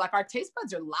taste buds. Like, our taste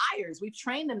buds are liars. We've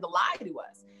trained them to lie to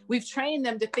us. We've trained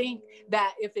them to think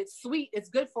that if it's sweet, it's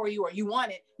good for you, or you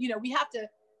want it. You know, we have to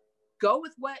go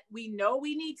with what we know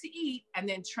we need to eat and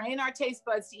then train our taste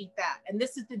buds to eat that. And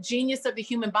this is the genius of the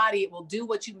human body. It will do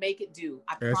what you make it do.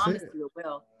 I promise you it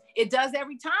will. It does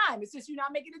every time. It's just you're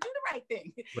not making it do the right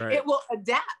thing. It will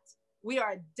adapt. We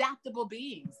are adaptable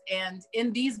beings. And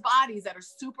in these bodies that are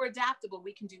super adaptable,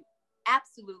 we can do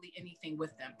absolutely anything with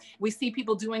them. We see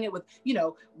people doing it with, you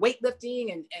know,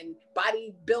 weightlifting and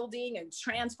bodybuilding and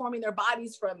transforming their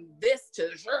bodies from this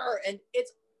to and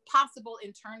it's possible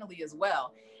internally as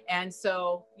well. And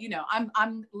so, you know,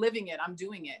 I'm living it, I'm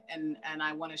doing it, and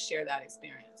I want to share that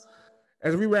experience.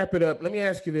 As we wrap it up, let me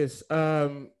ask you this.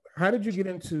 How did you get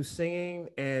into singing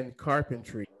and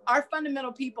carpentry? Our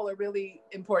fundamental people are really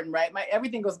important, right?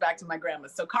 Everything goes back to my grandma.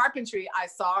 So carpentry, I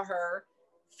saw her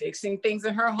fixing things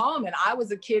in her home. And I was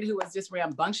a kid who was just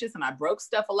rambunctious, and I broke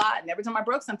stuff a lot. And every time I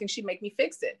broke something, she'd make me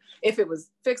fix it if it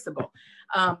was fixable.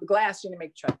 Glass, she didn't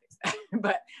make the truck fix.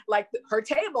 But like her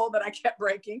table that I kept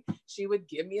breaking, she would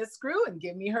give me a screw and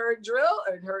give me her drill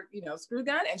or her, you know, screw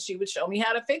gun, and she would show me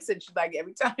how to fix it. She's like,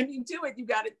 every time you do it, you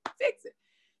got to fix it.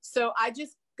 So I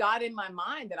just got in my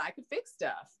mind that I could fix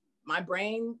stuff. My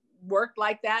brain worked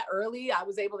like that early. I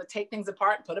was able to take things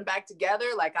apart and put them back together.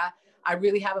 Like I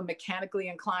really have a mechanically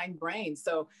inclined brain.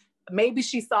 So maybe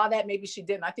she saw that, maybe she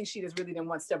didn't. I think she just really didn't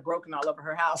want stuff broken all over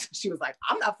her house. She was like,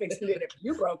 I'm not fixing it if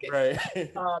you broke it.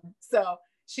 Right. So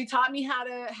she taught me how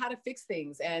to fix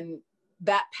things. And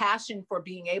that passion for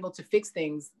being able to fix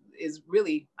things is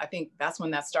really, I think that's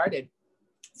when that started.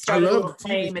 I love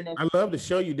the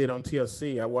show you did on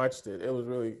TLC. I watched it. It was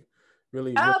really,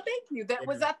 really. Oh, thank you.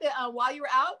 Was that the While You Were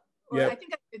Out? Yeah. I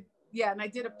think I did. Yeah, and I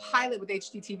did a pilot with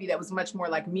HGTV that was much more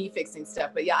like me fixing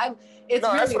stuff. But yeah, it's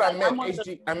really that's what I meant.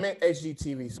 I meant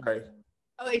HGTV. Sorry.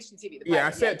 Oh, HGTV. Yeah, I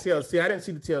said TLC. I didn't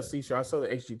see the TLC show. I saw the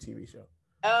HGTV show.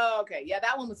 Oh, okay. Yeah,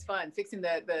 that one was fun. Fixing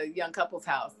the young couple's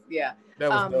house. Yeah. That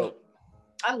was dope.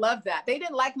 I love that. They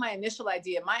didn't like my initial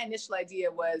idea. My initial idea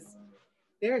was,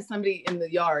 there is somebody in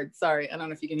the yard. Sorry, I don't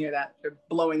know if you can hear that. They're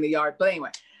blowing the yard. But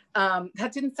anyway,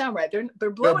 that didn't sound right. They're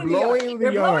blowing the yard.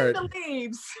 They're blowing the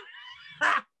leaves.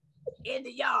 In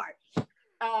the yard.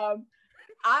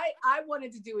 I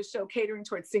wanted to do a show catering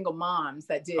towards single moms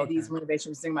that did these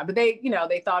renovations for single moms, but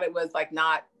they thought it was like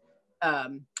not,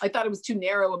 I thought it was too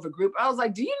narrow of a group. I was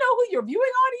like, do you know who your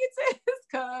viewing audience is?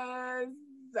 Because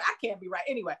I can't be right.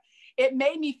 Anyway, it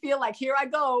made me feel like, here I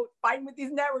go fighting with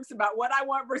these networks about what I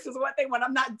want versus what they want.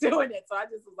 I'm not doing it. So I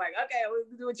just was like, okay, we'll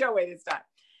do it your way this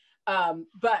time.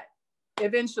 But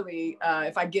eventually,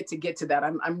 if I get to that,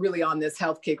 I'm really on this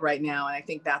health kick right now. And I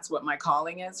think that's what my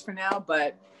calling is for now,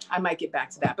 but I might get back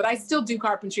to that. But I still do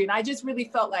carpentry. And I just really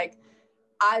felt like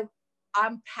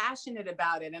I'm passionate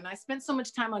about it. And I spent so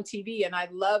much time on TV, and I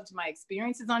loved my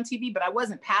experiences on TV, but I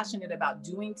wasn't passionate about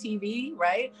doing TV,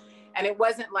 right? And it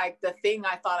wasn't like the thing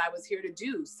I thought I was here to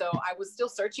do. So I was still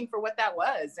searching for what that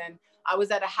was. And I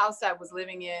was at a house I was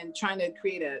living in trying to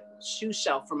create a shoe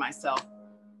shelf for myself,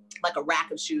 like a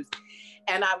rack of shoes.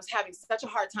 And I was having such a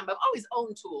hard time. I've always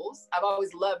owned tools. I've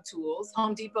always loved tools.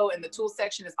 Home Depot and the tool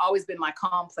section has always been my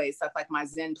calm place. That's like my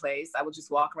Zen place. I would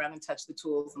just walk around and touch the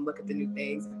tools and look at the new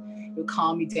things. It would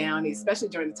calm me down, especially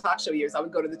during the talk show years. I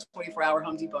would go to the 24-hour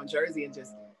Home Depot in Jersey and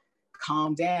just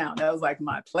calm down. That was like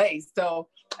my place. So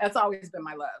that's always been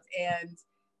my love. And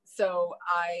so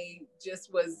I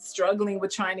just was struggling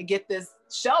with trying to get this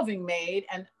shelving made.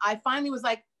 And I finally was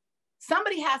like,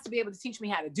 somebody has to be able to teach me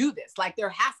how to do this. Like there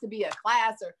has to be a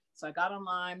class so I got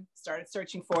online, started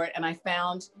searching for it. And I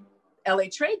found LA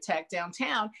Trade Tech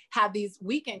downtown had these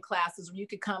weekend classes where you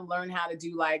could come learn how to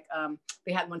do like,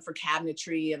 they had one for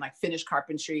cabinetry and like finished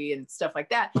carpentry and stuff like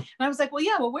that. And I was like,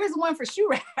 well, where's the one for shoe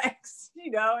racks?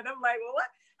 And I'm like, well, what?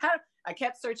 I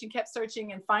kept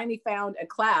searching and finally found a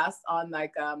class on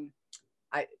like,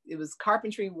 it was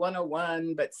carpentry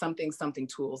 101, but something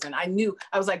tools. And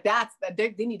I was like,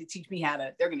 they need to teach me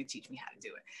they're going to teach me how to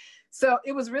do it. So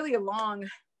it was really along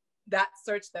that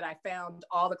search that I found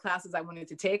all the classes I wanted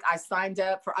to take. I signed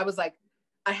up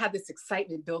I had this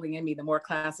excitement building in me the more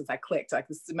classes I clicked. Like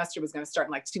the semester was going to start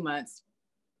in like 2 months.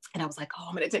 And I was like, oh,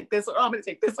 I'm going to take this one. Oh, I'm going to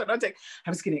take this one. I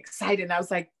was getting excited. And I was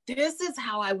like, this is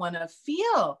how I want to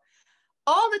feel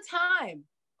all the time.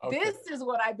 Okay. This is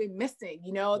what I've been missing.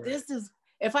 Right. This is,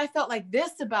 if I felt like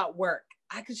this about work,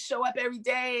 I could show up every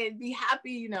day and be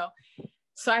happy,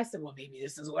 So I said, well, maybe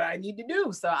this is what I need to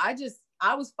do. So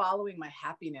I was following my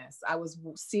happiness. I was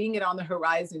seeing it on the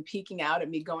horizon, peeking out at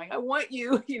me going, I want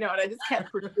you, and I just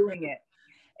kept pursuing it.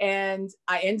 And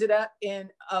I ended up in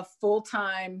a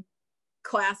full-time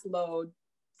class load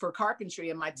for carpentry.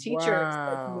 And my teacher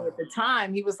at the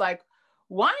time, he was like,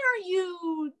 why aren't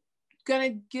you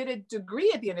gonna get a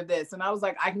degree at the end of this? And I was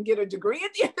like, I can get a degree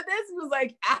at the end of this? He was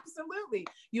like, absolutely.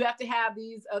 You have to have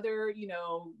these other,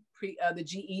 the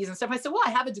GEs and stuff. I said, well, I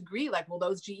have a degree. Like, will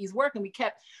those GEs work? And we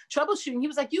kept troubleshooting. He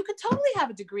was like, you could totally have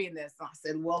a degree in this. And I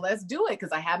said, well, let's do it.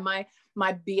 Cause I have my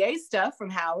BA stuff from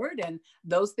Howard and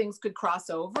those things could cross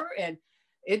over. And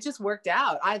it just worked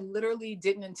out. I literally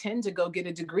didn't intend to go get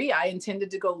a degree. I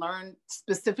intended to go learn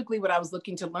specifically what I was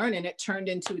looking to learn. And it turned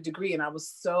into a degree. And I was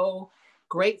so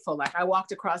grateful. Like I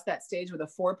walked across that stage with a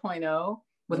 4.0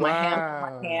 with my hammer in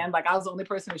my hand. Like I was the only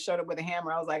person who showed up with a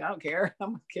hammer. I was like, I don't care.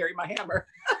 I'm gonna carry my hammer.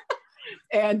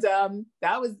 And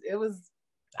I was in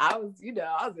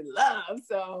love.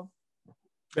 So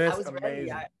That's I was amazing.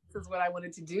 ready. This is what I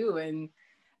wanted to do. And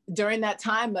during that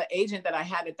time, the agent that I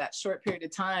had at that short period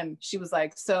of time, she was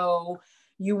like, so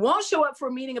you won't show up for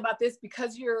a meeting about this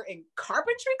because you're in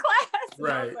carpentry class? And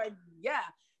I was like, yeah.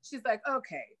 She's like,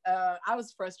 okay. I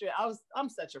was frustrated. I'm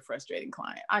such a frustrating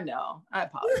client. I know. I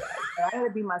apologize. I had to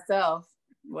be myself,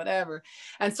 whatever.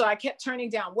 And so I kept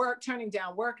turning down work.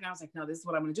 And I was like, no, this is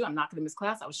what I'm going to do. I'm not going to miss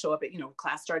class. I would show up at,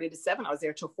 class started at 7. I was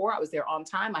there till 4. I was there on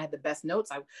time. I had the best notes.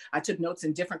 I took notes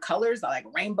in different colors. I like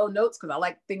rainbow notes because I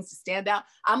like things to stand out.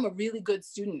 I'm a really good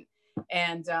student.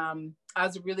 And I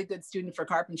was a really good student for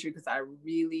carpentry because I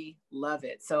really love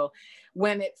it. So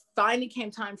when it finally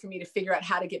came time for me to figure out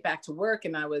how to get back to work,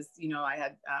 and I was, I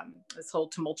had this whole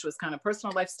tumultuous kind of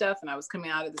personal life stuff, and I was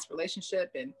coming out of this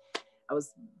relationship, and I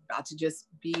was about to just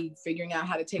be figuring out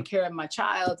how to take care of my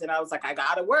child. And I was like, I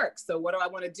gotta work. So what do I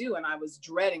want to do? And I was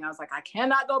dreading. I was like, I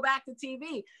cannot go back to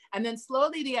TV. And then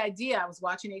slowly the idea, I was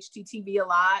watching HGTV a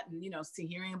lot and,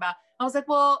 hearing about, I was like,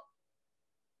 well,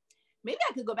 maybe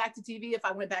I could go back to TV if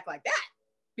I went back like that,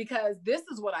 because this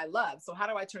is what I love. So how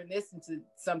do I turn this into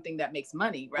something that makes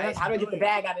money, right? That's how do I get the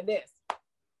bag out of this?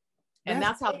 And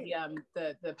that's how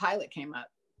the pilot came up.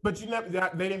 But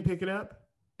they didn't pick it up?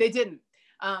 They didn't.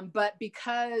 But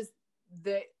because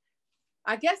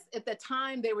I guess at the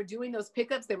time they were doing those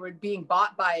pickups, they were being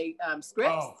bought by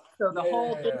Scripps. So the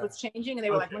whole thing was changing, and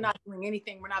they were like, we're not doing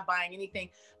anything. We're not buying anything.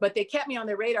 But they kept me on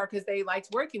their radar because they liked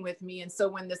working with me. And so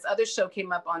when this other show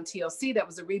came up on TLC, that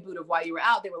was a reboot of While You Were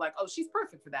Out, they were like, oh, she's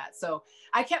perfect for that. So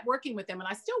I kept working with them, and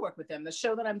I still work with them. The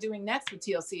show that I'm doing next with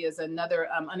TLC is another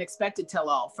Unexpected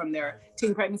Tell-All from their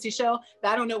teen pregnancy show.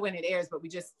 I don't know when it airs, but we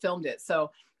just filmed it. So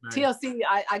nice. TLC,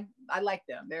 I like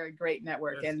them. They're a great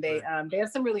network. That's and they have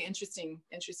some really interesting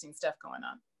stuff going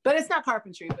on. But it's not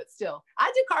carpentry, but still.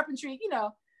 I do carpentry,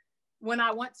 when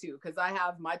I want to, because I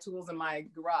have my tools in my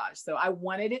garage. So I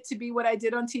wanted it to be what I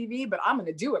did on TV, but I'm going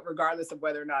to do it regardless of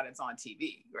whether or not it's on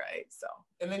TV, right? So.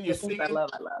 And then you're singing. I love.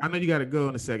 I know you got to go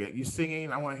in a second. You're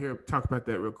singing. I want to talk about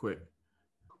that real quick.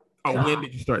 Oh, when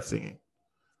did you start singing?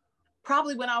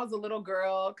 Probably when I was a little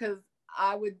girl, because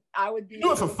I would be. You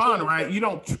do it for fun, right? You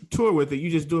don't tour with it. You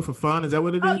just do it for fun. Is that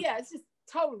what it is? Oh yeah, it's just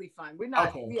totally fun. We're not.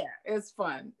 Okay. Yeah, it's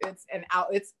fun.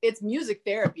 It's music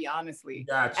therapy, honestly.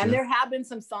 Gotcha. And there have been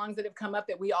some songs that have come up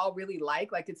that we all really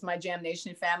like. Like it's my Jam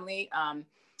Nation family.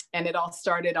 And it all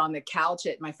started on the couch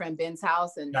at my friend Ben's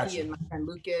house, and Gotcha. he and my friend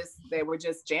Lucas, they were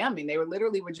just jamming. They were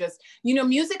literally just, you know,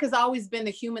 music has always been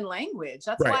the human language.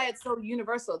 That's Right. why it's so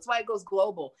universal. It's why it goes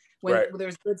global when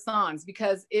there's good songs,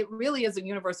 because it really is a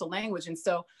universal language. And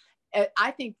so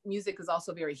I think music is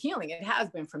also very healing. It has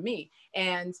been for me.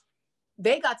 And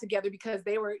they got together because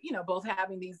they were, you know, both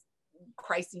having these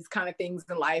crises kind of things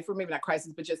in life, or maybe not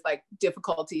crises, but just like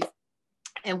difficulties.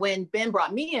 And when Ben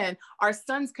brought me in, our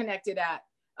sons connected at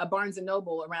a Barnes and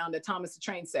Noble around a Thomas the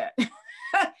Train set.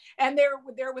 And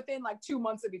they're within like 2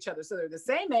 months of each other. So they're the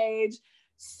same age,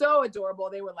 so adorable.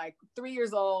 They were like 3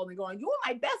 years old and going, "You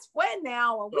are my best friend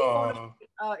now." And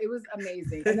it was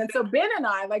amazing. And then so Ben and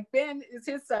I, like Ben is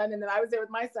his son, and then I was there with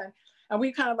my son. And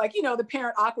we kind of like, you know, the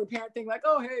awkward parent thing, like,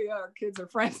 "Oh, hey, our kids are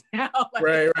friends now." Like,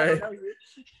 right. And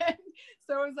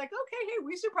so it was like, okay, hey,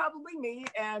 we should probably meet.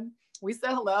 And we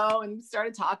said hello and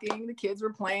started talking. The kids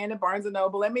were playing at Barnes and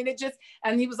Noble. I mean,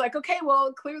 and he was like, okay,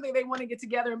 well, clearly they want to get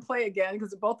together and play again,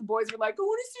 because both the boys were like, "I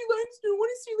want to see Langston, I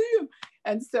want to see Liam."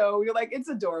 And so we were like, it's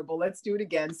adorable, let's do it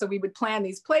again. So we would plan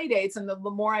these play dates. And the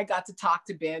more I got to talk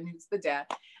to Ben, who's the dad,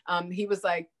 he was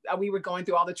like, we were going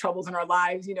through all the troubles in our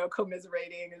lives, you know,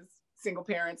 commiserating as single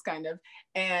parents kind of.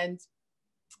 And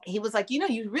he was like, you know,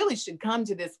 you really should come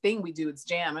to this thing we do. It's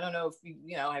jam. I don't know if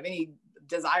you know, have any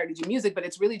desire to do music, but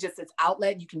it's really just this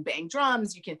outlet. You can bang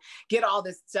drums, you can get all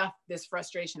this stuff, this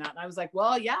frustration out. And I was like,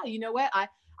 well, yeah, you know what? I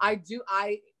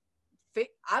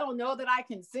don't know that I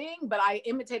can sing, but I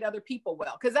imitate other people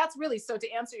well. Because that's really, so to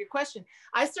answer your question,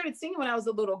 I started singing when I was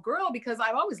a little girl, because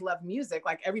I've always loved music.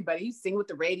 Like everybody, you sing with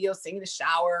the radio, sing in the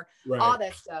shower, all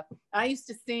that stuff. I used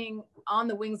to sing On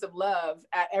the Wings of Love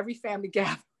at every family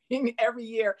gathering every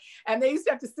year. And they used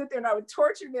to have to sit there and I would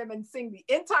torture them and sing the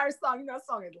entire song. You know, that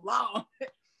song is long.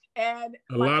 And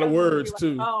a lot of words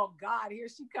too. Oh God, here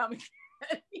she comes.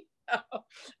 You know,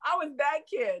 I was that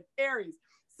kid, Aries.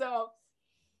 So,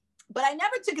 but I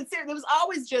never took it serious. It was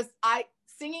always just,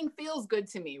 singing feels good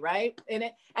to me, right? And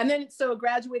then so it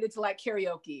graduated to like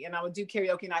karaoke, and I would do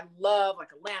karaoke, and I love like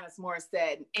Alanis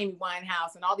Morissette and Amy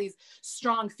Winehouse and all these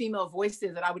strong female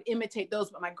voices, that I would imitate those.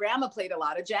 But my grandma played a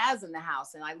lot of jazz in the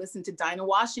house, and I listened to Dinah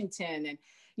Washington and,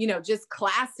 you know, just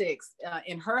classics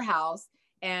in her house.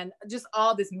 And just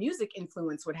all this music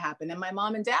influence would happen. And my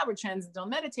mom and dad were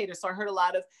transcendental meditators, so I heard a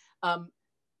lot of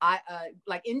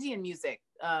like Indian music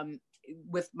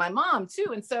with my mom too.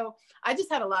 And so I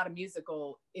just had a lot of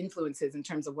musical influences in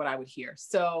terms of what I would hear.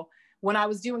 So when I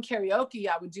was doing karaoke,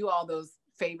 I would do all those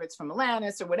favorites from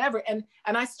Alanis or whatever. And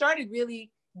I started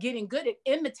really getting good at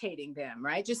imitating them,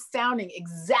 right? Just sounding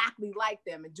exactly like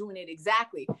them and doing it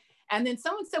exactly. And then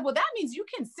someone said, well, that means you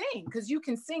can sing, because you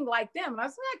can sing like them. And I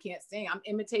said, I can't sing, I'm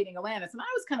imitating Alanis. And I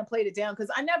always kind of played it down, because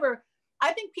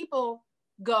I think people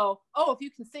go, oh, if you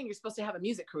can sing, you're supposed to have a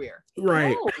music career.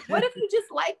 Right. No. What if you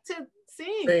just like to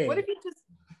sing? What if you just,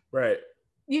 right.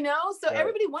 You know, so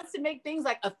everybody wants to make things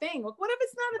like a thing. What if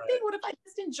it's not a thing? What if I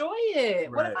just enjoy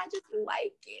it? What if I just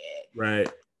like it?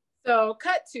 Right. So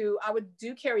cut to, I would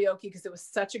do karaoke because it was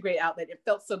such a great outlet. It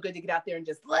felt so good to get out there and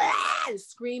just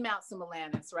scream out some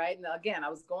Alanis, right? And again, I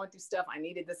was going through stuff. I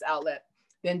needed this outlet.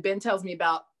 Then Ben tells me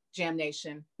about Jam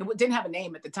Nation. It didn't have a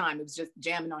name at the time. It was just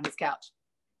jamming on his couch.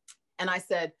 And I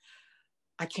said,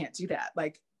 I can't do that.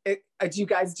 Like, do you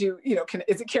guys do, you know,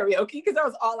 is it karaoke? Because that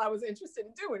was all I was interested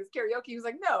in doing, is karaoke. He was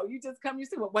like, no, you just come, you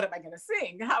sing. Well, what am I going to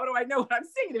sing? How do I know what I'm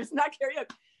singing if it's not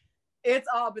karaoke? It's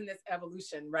all been this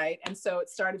evolution, right? And so it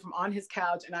started from on his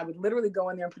couch, and I would literally go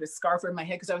in there and put a scarf over my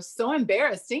head, because I was so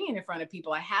embarrassed singing in front of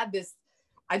people. I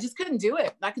just couldn't do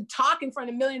it. I could talk in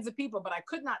front of millions of people, but I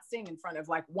could not sing in front of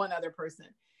like one other person.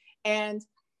 And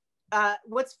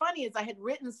what's funny is I had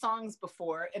written songs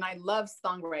before, and I love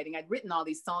songwriting. I'd written all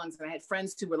these songs, and I had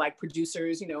friends who were like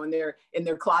producers, you know, in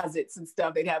their closets and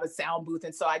stuff. They'd have a sound booth.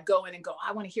 And so I'd go in and go,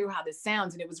 I want to hear how this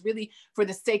sounds. And it was really for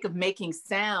the sake of making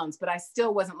sounds, but I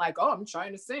still wasn't like, oh, I'm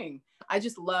trying to sing. I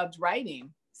just loved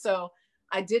writing. So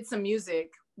I did some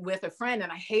music with a friend,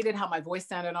 and I hated how my voice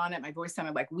sounded on it. My voice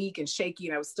sounded like weak and shaky,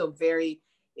 and I was still very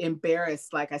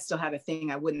embarrassed. Like I still had a thing,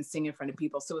 I wouldn't sing in front of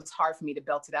people. So it's hard for me to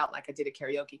belt it out like I did at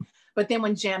karaoke. But then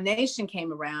when Jam Nation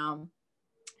came around,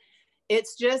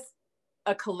 it's just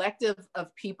a collective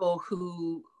of people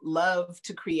who love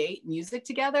to create music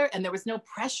together. And there was no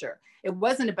pressure. It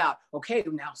wasn't about, okay,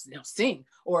 now sing,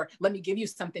 or let me give you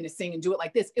something to sing and do it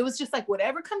like this. It was just like,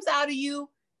 whatever comes out of you,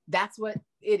 that's what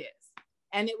it is.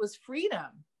 And it was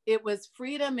freedom. It was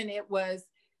freedom, and it was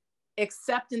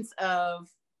acceptance of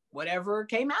whatever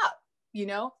came out, you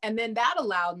know? And then that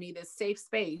allowed me this safe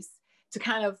space to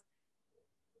kind of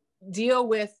deal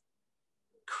with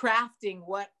crafting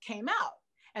what came out.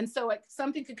 And so like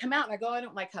something could come out and I go, I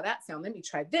don't like how that sounds. Let me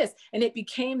try this. And it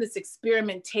became this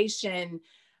experimentation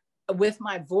with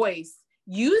my voice,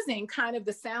 using kind of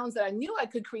the sounds that I knew I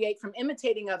could create from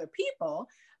imitating other people,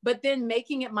 but then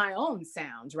making it my own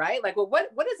sound, right? Like, well,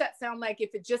 what does that sound like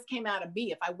if it just came out of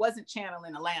me? If I wasn't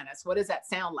channeling Alanis, what does that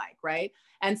sound like, right?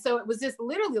 And so it was just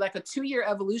literally like a 2-year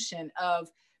evolution of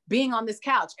being on this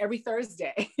couch every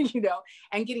Thursday, you know,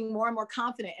 and getting more and more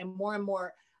confident and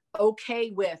more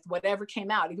okay with whatever came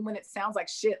out, even when it sounds like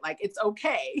shit, like it's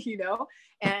okay, you know?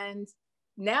 And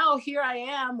now here I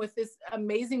am with this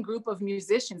amazing group of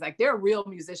musicians. Like they're real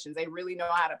musicians. They really know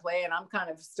how to play. And I'm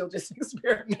kind of still just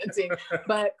experimenting.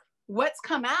 But what's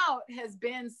come out has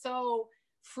been so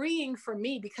freeing for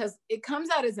me because it comes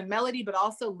out as a melody, but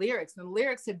also lyrics. And the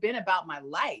lyrics have been about my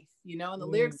life, you know, and the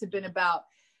lyrics have been about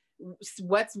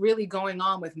what's really going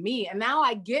on with me. And now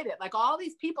I get it. Like all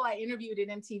these people I interviewed at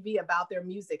MTV about their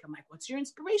music. I'm like, what's your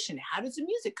inspiration? How does the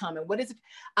music come? And what is it?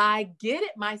 I get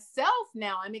it myself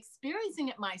now. I'm experiencing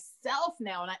it myself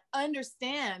now. And I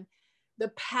understand the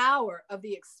power of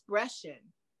the expression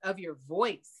of your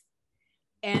voice.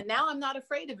 And now I'm not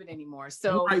afraid of it anymore.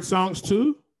 So you write songs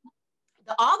too?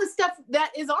 All the stuff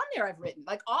that is on there I've written,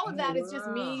 like all of that is just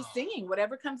me singing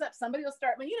whatever comes up. Somebody will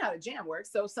start, you know how the jam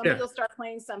works, so somebody will start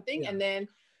playing something and then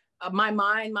my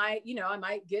mind might, you know, I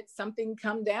might get something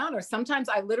come down, or sometimes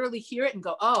I literally hear it and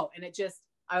go, oh, and it just,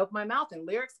 I open my mouth and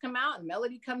lyrics come out and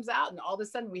melody comes out and all of a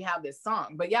sudden we have this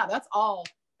song. But yeah, that's all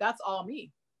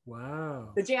me.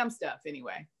 Wow. The jam stuff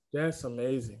anyway. That's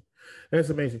amazing. That's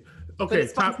amazing. Okay. But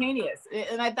it's spontaneous.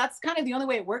 And that's kind of the only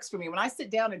way it works for me. When I sit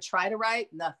down and try to write,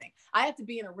 nothing. I have to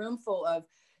be in a room full of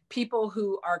people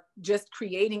who are just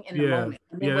creating in the moment.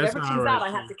 And then whatever comes out,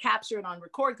 I have to capture it on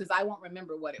record because I won't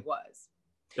remember what it was.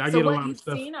 So what you've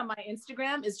seen on my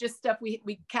Instagram is just stuff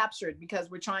we captured because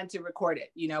we're trying to record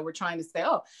it. You know, we're trying to say,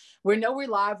 oh, we know we're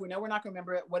live. We know we're not going to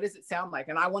remember it. What does it sound like?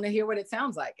 And I want to hear what it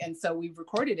sounds like. And so we've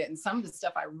recorded it. And some of the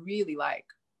stuff I really like.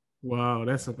 Wow,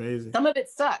 that's amazing. Some of it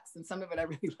sucks and some of it I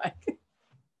really like.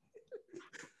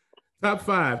 Top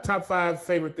five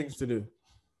favorite things to do.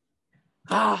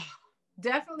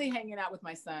 Definitely hanging out with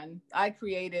my son. I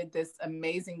created this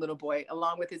amazing little boy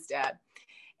along with his dad.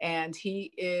 And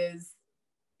he is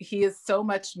so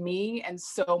much me and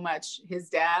so much his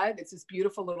dad. It's this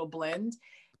beautiful little blend.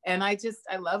 And I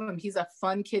love him. He's a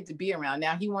fun kid to be around.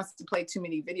 Now he wants to play too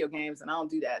many video games and I don't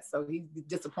do that. So he's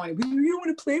disappointed. You don't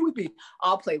want to play with me.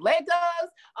 I'll play Legos.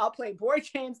 I'll play board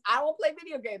games. I won't play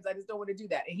video games. I just don't want to do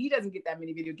that. And he doesn't get that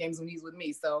many video games when he's with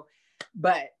me. So,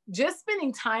 but just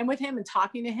spending time with him and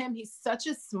talking to him, he's such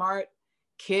a smart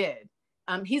kid.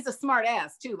 He's a smart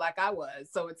ass too, like I was.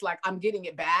 So it's like, I'm getting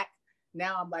it back.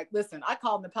 Now I'm like, listen, I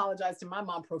called and apologized to my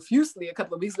mom profusely a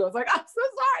couple of weeks ago. It's like, I'm so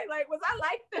sorry. Like, was I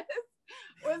like this?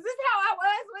 Was this how I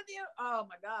was with you? Oh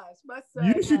my gosh. My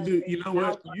son you should do, you know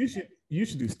what? You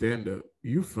should do stand-up.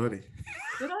 You funny.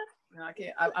 Did I? No, I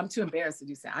can't. I'm too embarrassed to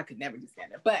do stand-up. I could never do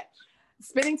stand-up. But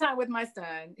spending time with my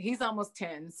son, he's almost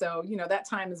 10. So, you know, that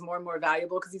time is more and more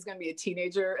valuable because he's going to be a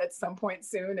teenager at some point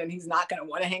soon. And he's not going to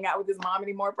want to hang out with his mom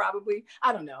anymore, probably.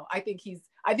 I don't know. I think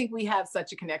we have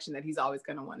such a connection that he's always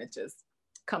going to want to just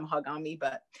come hug on me.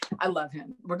 But I love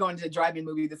him. We're going to the drive-in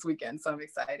movie this weekend. So I'm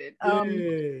excited.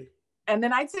 And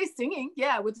then I'd say singing,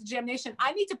 with the Jam Nation.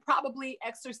 I need to probably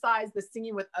exercise the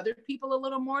singing with other people a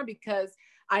little more because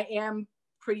I am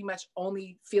pretty much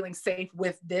only feeling safe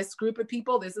with this group of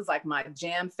people. This is like my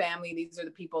jam family. These are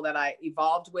the people that I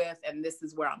evolved with, and this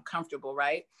is where I'm comfortable,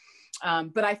 right?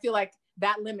 But I feel like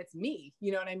that limits me.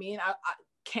 You know what I mean?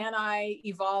 Can I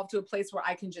evolve to a place where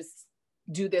I can just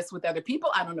do this with other people?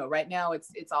 I don't know. Right now,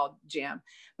 it's all jam,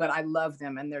 but I love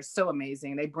them, and they're so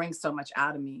amazing. They bring so much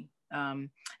out of me.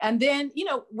 And then, you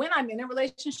know, when I'm in a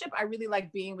relationship, I really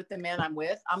like being with the man I'm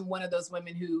with. I'm one of those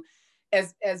women who,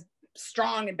 as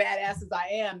strong and badass as I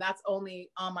am, that's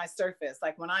only on my surface.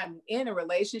 Like when I'm in a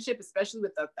relationship, especially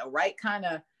with the right kind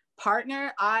of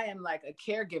partner, I am like a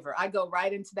caregiver. I go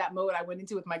right into that mode I went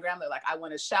into with my grandmother. Like I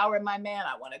want to shower my man.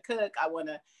 I want to cook. I want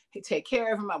to take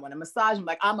care of him. I want to massage him.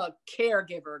 Like I'm a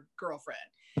caregiver girlfriend.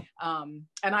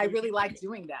 And I really like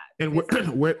doing that. And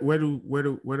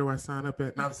where do I sign up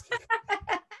at? No, I'm just kidding.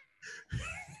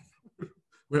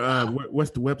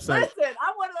 What's the website? Listen,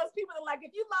 I'm one of those people that like,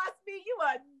 if you lost me, you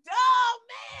a dumb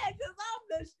man. Cause I'm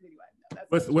the anyway,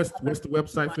 what's the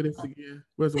website for this again?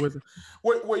 Where's the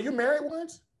website? Were you married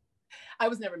once? I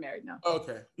was never married, no.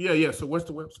 Okay. Yeah. So what's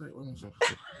the website?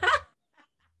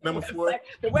 Number 4.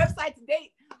 The website to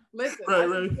date. Listen, right.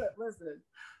 Listen.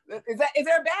 Is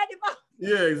there a bag involved?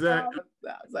 Yeah, exactly.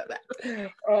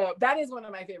 That is one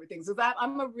of my favorite things.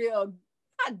 I'm a real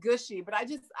not gushy, but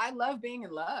I love being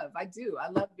in love. I do. I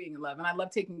love being in love, and I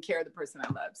love taking care of the person I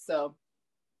love. So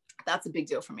that's a big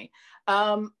deal for me.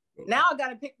 Now I got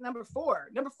to pick number 4.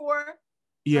 Number 4.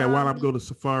 Yeah, while I'm going to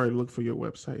Safari, look for your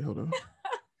website. Hold on.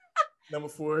 Number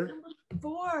 4. Number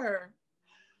 4.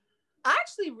 I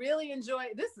actually really enjoy,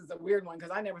 this is a weird one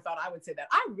because I never thought I would say that.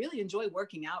 I really enjoy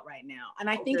working out right now. And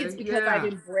I think it's because I've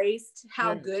embraced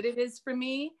how good it is for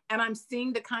me. And I'm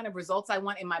seeing the kind of results I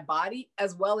want in my body,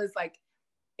 as well as like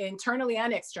internally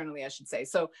and externally, I should say.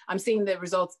 So I'm seeing the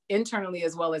results internally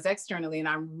as well as externally. And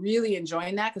I'm really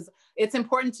enjoying that because it's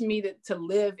important to me to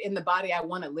live in the body I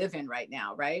want to live in right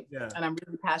now. Right. Yeah. And I'm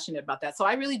really passionate about that. So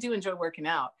I really do enjoy working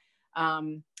out.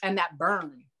 And that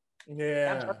burn.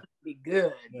 Yeah. That burn would be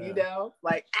good, you know,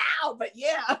 like, ow, but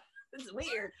yeah, it's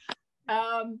weird.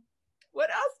 What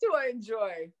else do I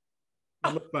enjoy?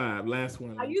 Number 5, last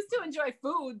one. I used to enjoy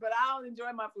food, but I don't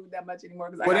enjoy my food that much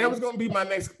anymore. Well, that was going to be my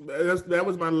next, that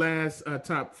was my last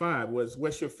top 5 was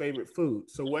what's your favorite food?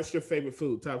 So what's your favorite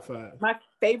food, top 5? My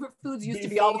favorite foods used to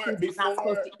be all the foods I'm not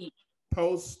supposed to eat.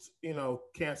 Post, you know,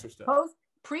 cancer stuff.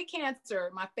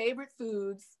 Pre-cancer, my favorite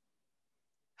foods,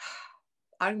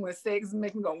 I'm going to say because it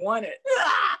makes me go want it.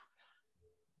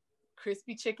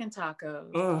 Crispy chicken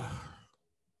tacos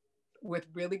with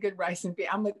really good rice and beans.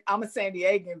 I'm a San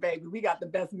Diegan, baby. We got the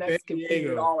best Mexican food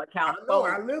at all accounts. No,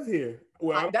 I live here.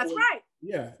 Well, that's right.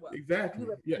 Yeah, well, exactly.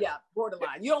 Yeah,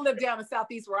 borderline. You don't live down in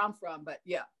Southeast where I'm from, but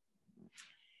yeah.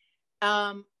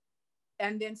 And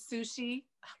then sushi.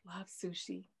 I love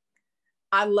sushi.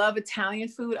 I love Italian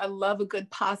food. I love a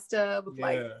good pasta with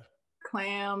like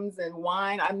clams and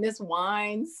wine. I miss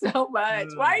wine so much.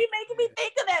 Why are you making me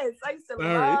think of this? I used to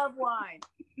love wine.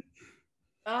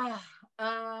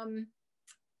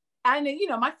 And you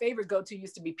know, my favorite go-to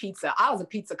used to be pizza. I was a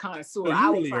pizza connoisseur.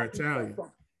 You really are Italian.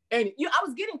 And I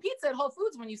was getting pizza at Whole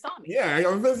Foods when you saw me. Yeah, I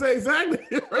was gonna say exactly.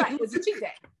 Right, it was a cheat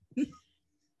day.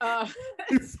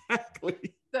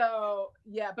 Exactly. So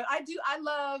yeah, but I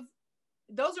love,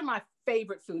 those are my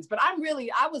favorite foods, but I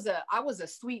was a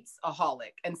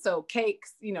sweets-aholic. And so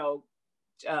cakes, you know,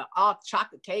 all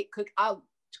chocolate cake,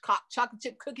 chocolate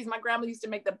chip cookies. My grandma used to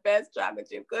make the best chocolate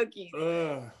chip cookies.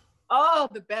 Oh,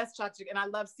 the best chocolate chip. And I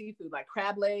love seafood, like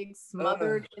crab legs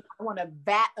smothered. I want a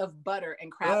vat of butter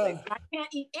and crab legs. I can't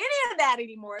eat any of that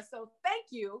anymore. So thank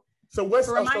you. So what's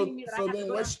for reminding me that I have to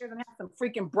go downstairs and have some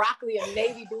freaking broccoli and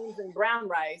navy beans and brown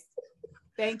rice.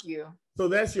 Thank you. So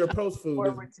that's your post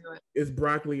food. Is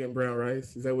broccoli and brown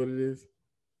rice? Is that what it is?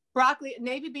 Broccoli,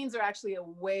 navy beans are actually a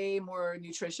way more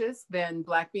nutritious than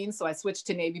black beans. So I switched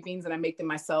to navy beans and I make them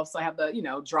myself. So I have the, you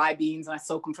know, dry beans and I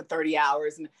soak them for 30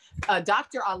 hours. And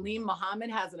Dr. Aleem Muhammad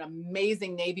has an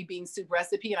amazing navy bean soup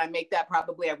recipe. And I make that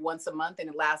probably like once a month and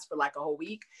it lasts for like a whole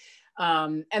week.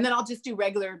 And then I'll just do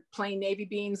regular plain navy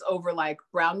beans over like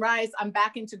brown rice. I'm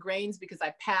back into grains because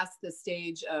I passed the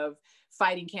stage of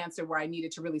fighting cancer where I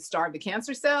needed to really starve the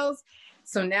cancer cells.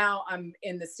 So now I'm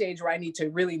in the stage where I need to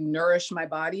really nourish my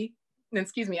body. And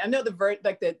excuse me, I know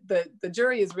the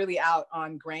jury is really out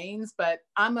on grains, but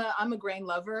I'm a grain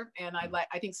lover, and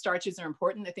I think starches are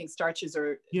important. I think starches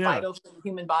are vital for the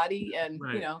human body, and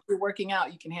you know, if you're working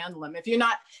out, you can handle them. If you're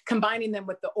not combining them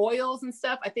with the oils and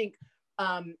stuff, I think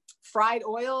fried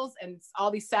oils and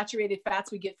all these saturated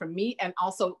fats we get from meat, and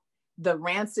also the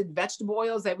rancid vegetable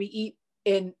oils that we eat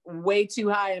in way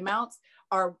too high amounts,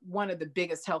 are one of the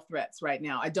biggest health threats right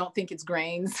now. I don't think it's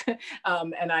grains,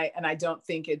 and I don't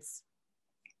think it's,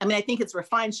 I mean, I think it's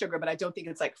refined sugar, but I don't think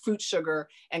it's like fruit sugar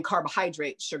and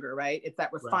carbohydrate sugar, right? It's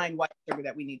that refined white sugar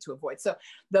that we need to avoid. So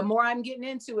the more I'm getting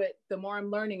into it, the more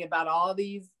I'm learning about all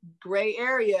these gray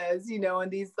areas, you know,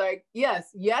 and these like,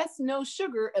 yes, no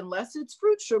sugar unless it's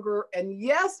fruit sugar, and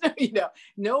yes, you know,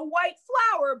 no white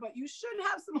flour, but you should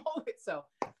have some whole wheat. So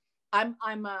I'm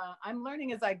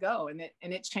learning as I go, and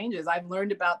it changes. I've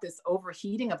learned about this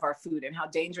overheating of our food and how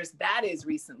dangerous that is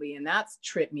recently, and that's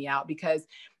tripped me out because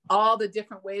all the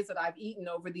different ways that I've eaten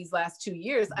over these last 2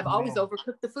 years, I've always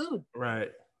overcooked the food.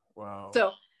 Right. Wow.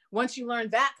 So once you learn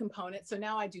that component, so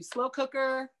now I do slow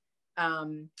cooker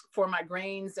for my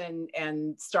grains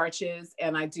and starches,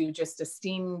 and I do just a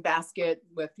steam basket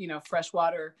with, you know, fresh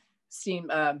water.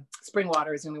 Spring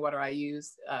water is the only water I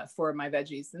use for my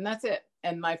veggies, and that's it.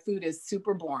 And my food is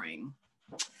super boring.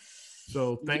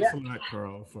 So thanks a lot,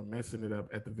 Carl, for messing it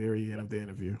up at the very end of the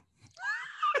interview.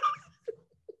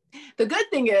 The good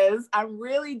thing is I'm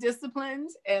really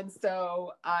disciplined, and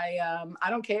so I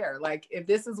don't care. Like, if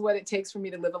this is what it takes for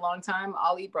me to live a long time,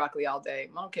 I'll eat broccoli all day.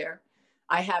 I don't care.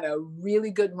 I had a really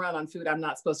good run on food I'm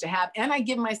not supposed to have. And I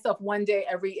give myself one day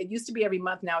it used to be every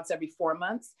month. Now it's every 4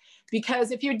 months.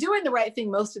 Because if you're doing the right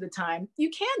thing most of the time, you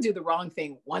can do the wrong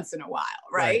thing once in a while,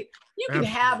 right? You can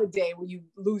have a day where you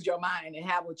lose your mind and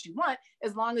have what you want,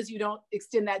 as long as you don't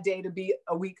extend that day to be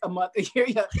a week, a month, a year.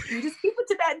 You just keep it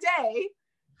to that day.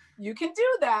 You can do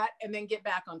that and then get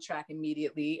back on track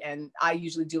immediately. And I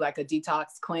usually do like a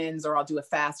detox cleanse, or I'll do a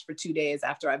fast for 2 days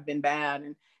after I've been bad,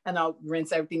 and I'll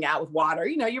rinse everything out with water.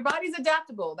 Your body's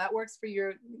adaptable. That works for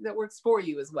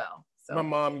you as well. So my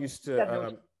mom used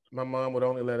to, my mom would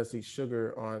only let us eat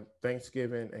sugar on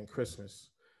Thanksgiving and Christmas.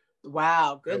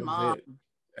 Wow. Good mom.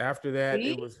 After that,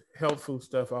 it was health food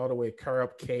stuff all the way.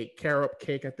 Carob cake,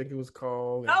 I think it was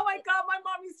called. Oh my God, my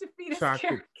mom used to feed us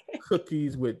chocolate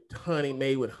cookies with honey,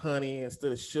 made with honey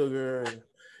instead of sugar. And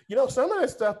some of that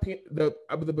stuff, the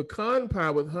pecan pie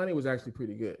with honey was actually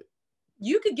pretty good.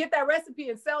 You could get that recipe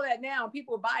and sell that now, and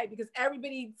people will buy it because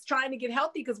everybody's trying to get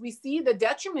healthy, because we see the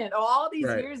detriment of all these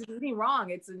years of eating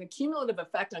wrong. It's an accumulative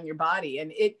effect on your body,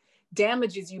 and it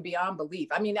damages you beyond belief.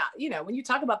 I mean, when you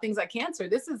talk about things like cancer,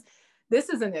 this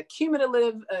is an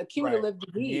accumulative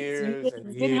disease.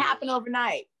 It didn't happen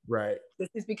overnight. Right. This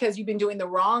is because you've been doing the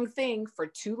wrong thing for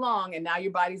too long, and now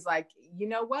your body's like, you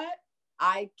know what?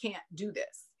 I can't do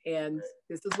this, and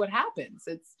this is what happens.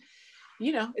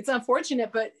 It's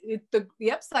unfortunate, but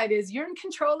the upside is you're in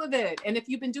control of it. And if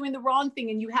you've been doing the wrong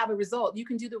thing and you have a result, you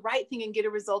can do the right thing and get a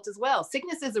result as well.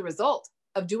 Sickness is a result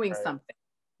of doing something.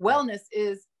 Wellness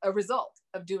is a result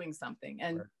of doing something.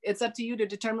 And it's up to you to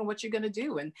determine what you're going to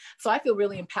do. And so I feel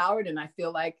really empowered, and I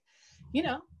feel like,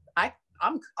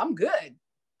 I'm good.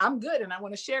 I'm good, and I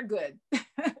want to share good.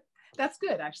 That's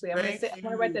good, actually. I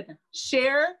want to write that down.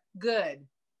 Share good.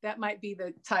 That might be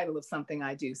the title of something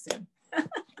I do soon.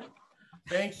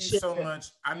 Thank you so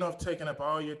much. I know I've taken up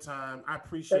all your time. I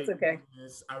appreciate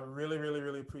this. I really, really,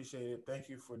 really appreciate it. Thank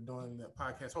you for doing the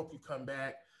podcast. Hope you come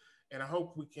back, and I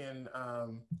hope we can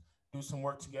do some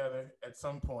work together at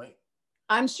some point.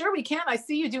 I'm sure we can. I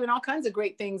see you doing all kinds of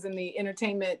great things in the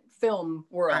entertainment film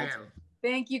world. I am.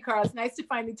 Thank you, Carl. It's nice to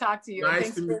finally talk to you.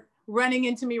 Thanks for running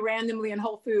into me randomly in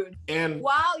Whole Foods. And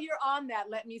while you're on that,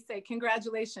 let me say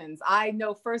congratulations. I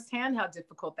know firsthand how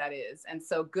difficult that is. And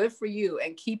so good for you,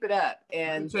 and keep it up.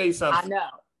 And let me tell you something. I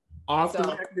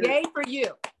know. Yay for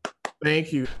you.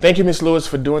 Thank you. Thank you, Ms. Lewis,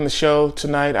 for doing the show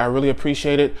tonight. I really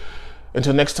appreciate it.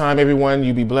 Until next time, everyone,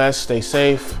 you be blessed. Stay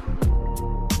safe.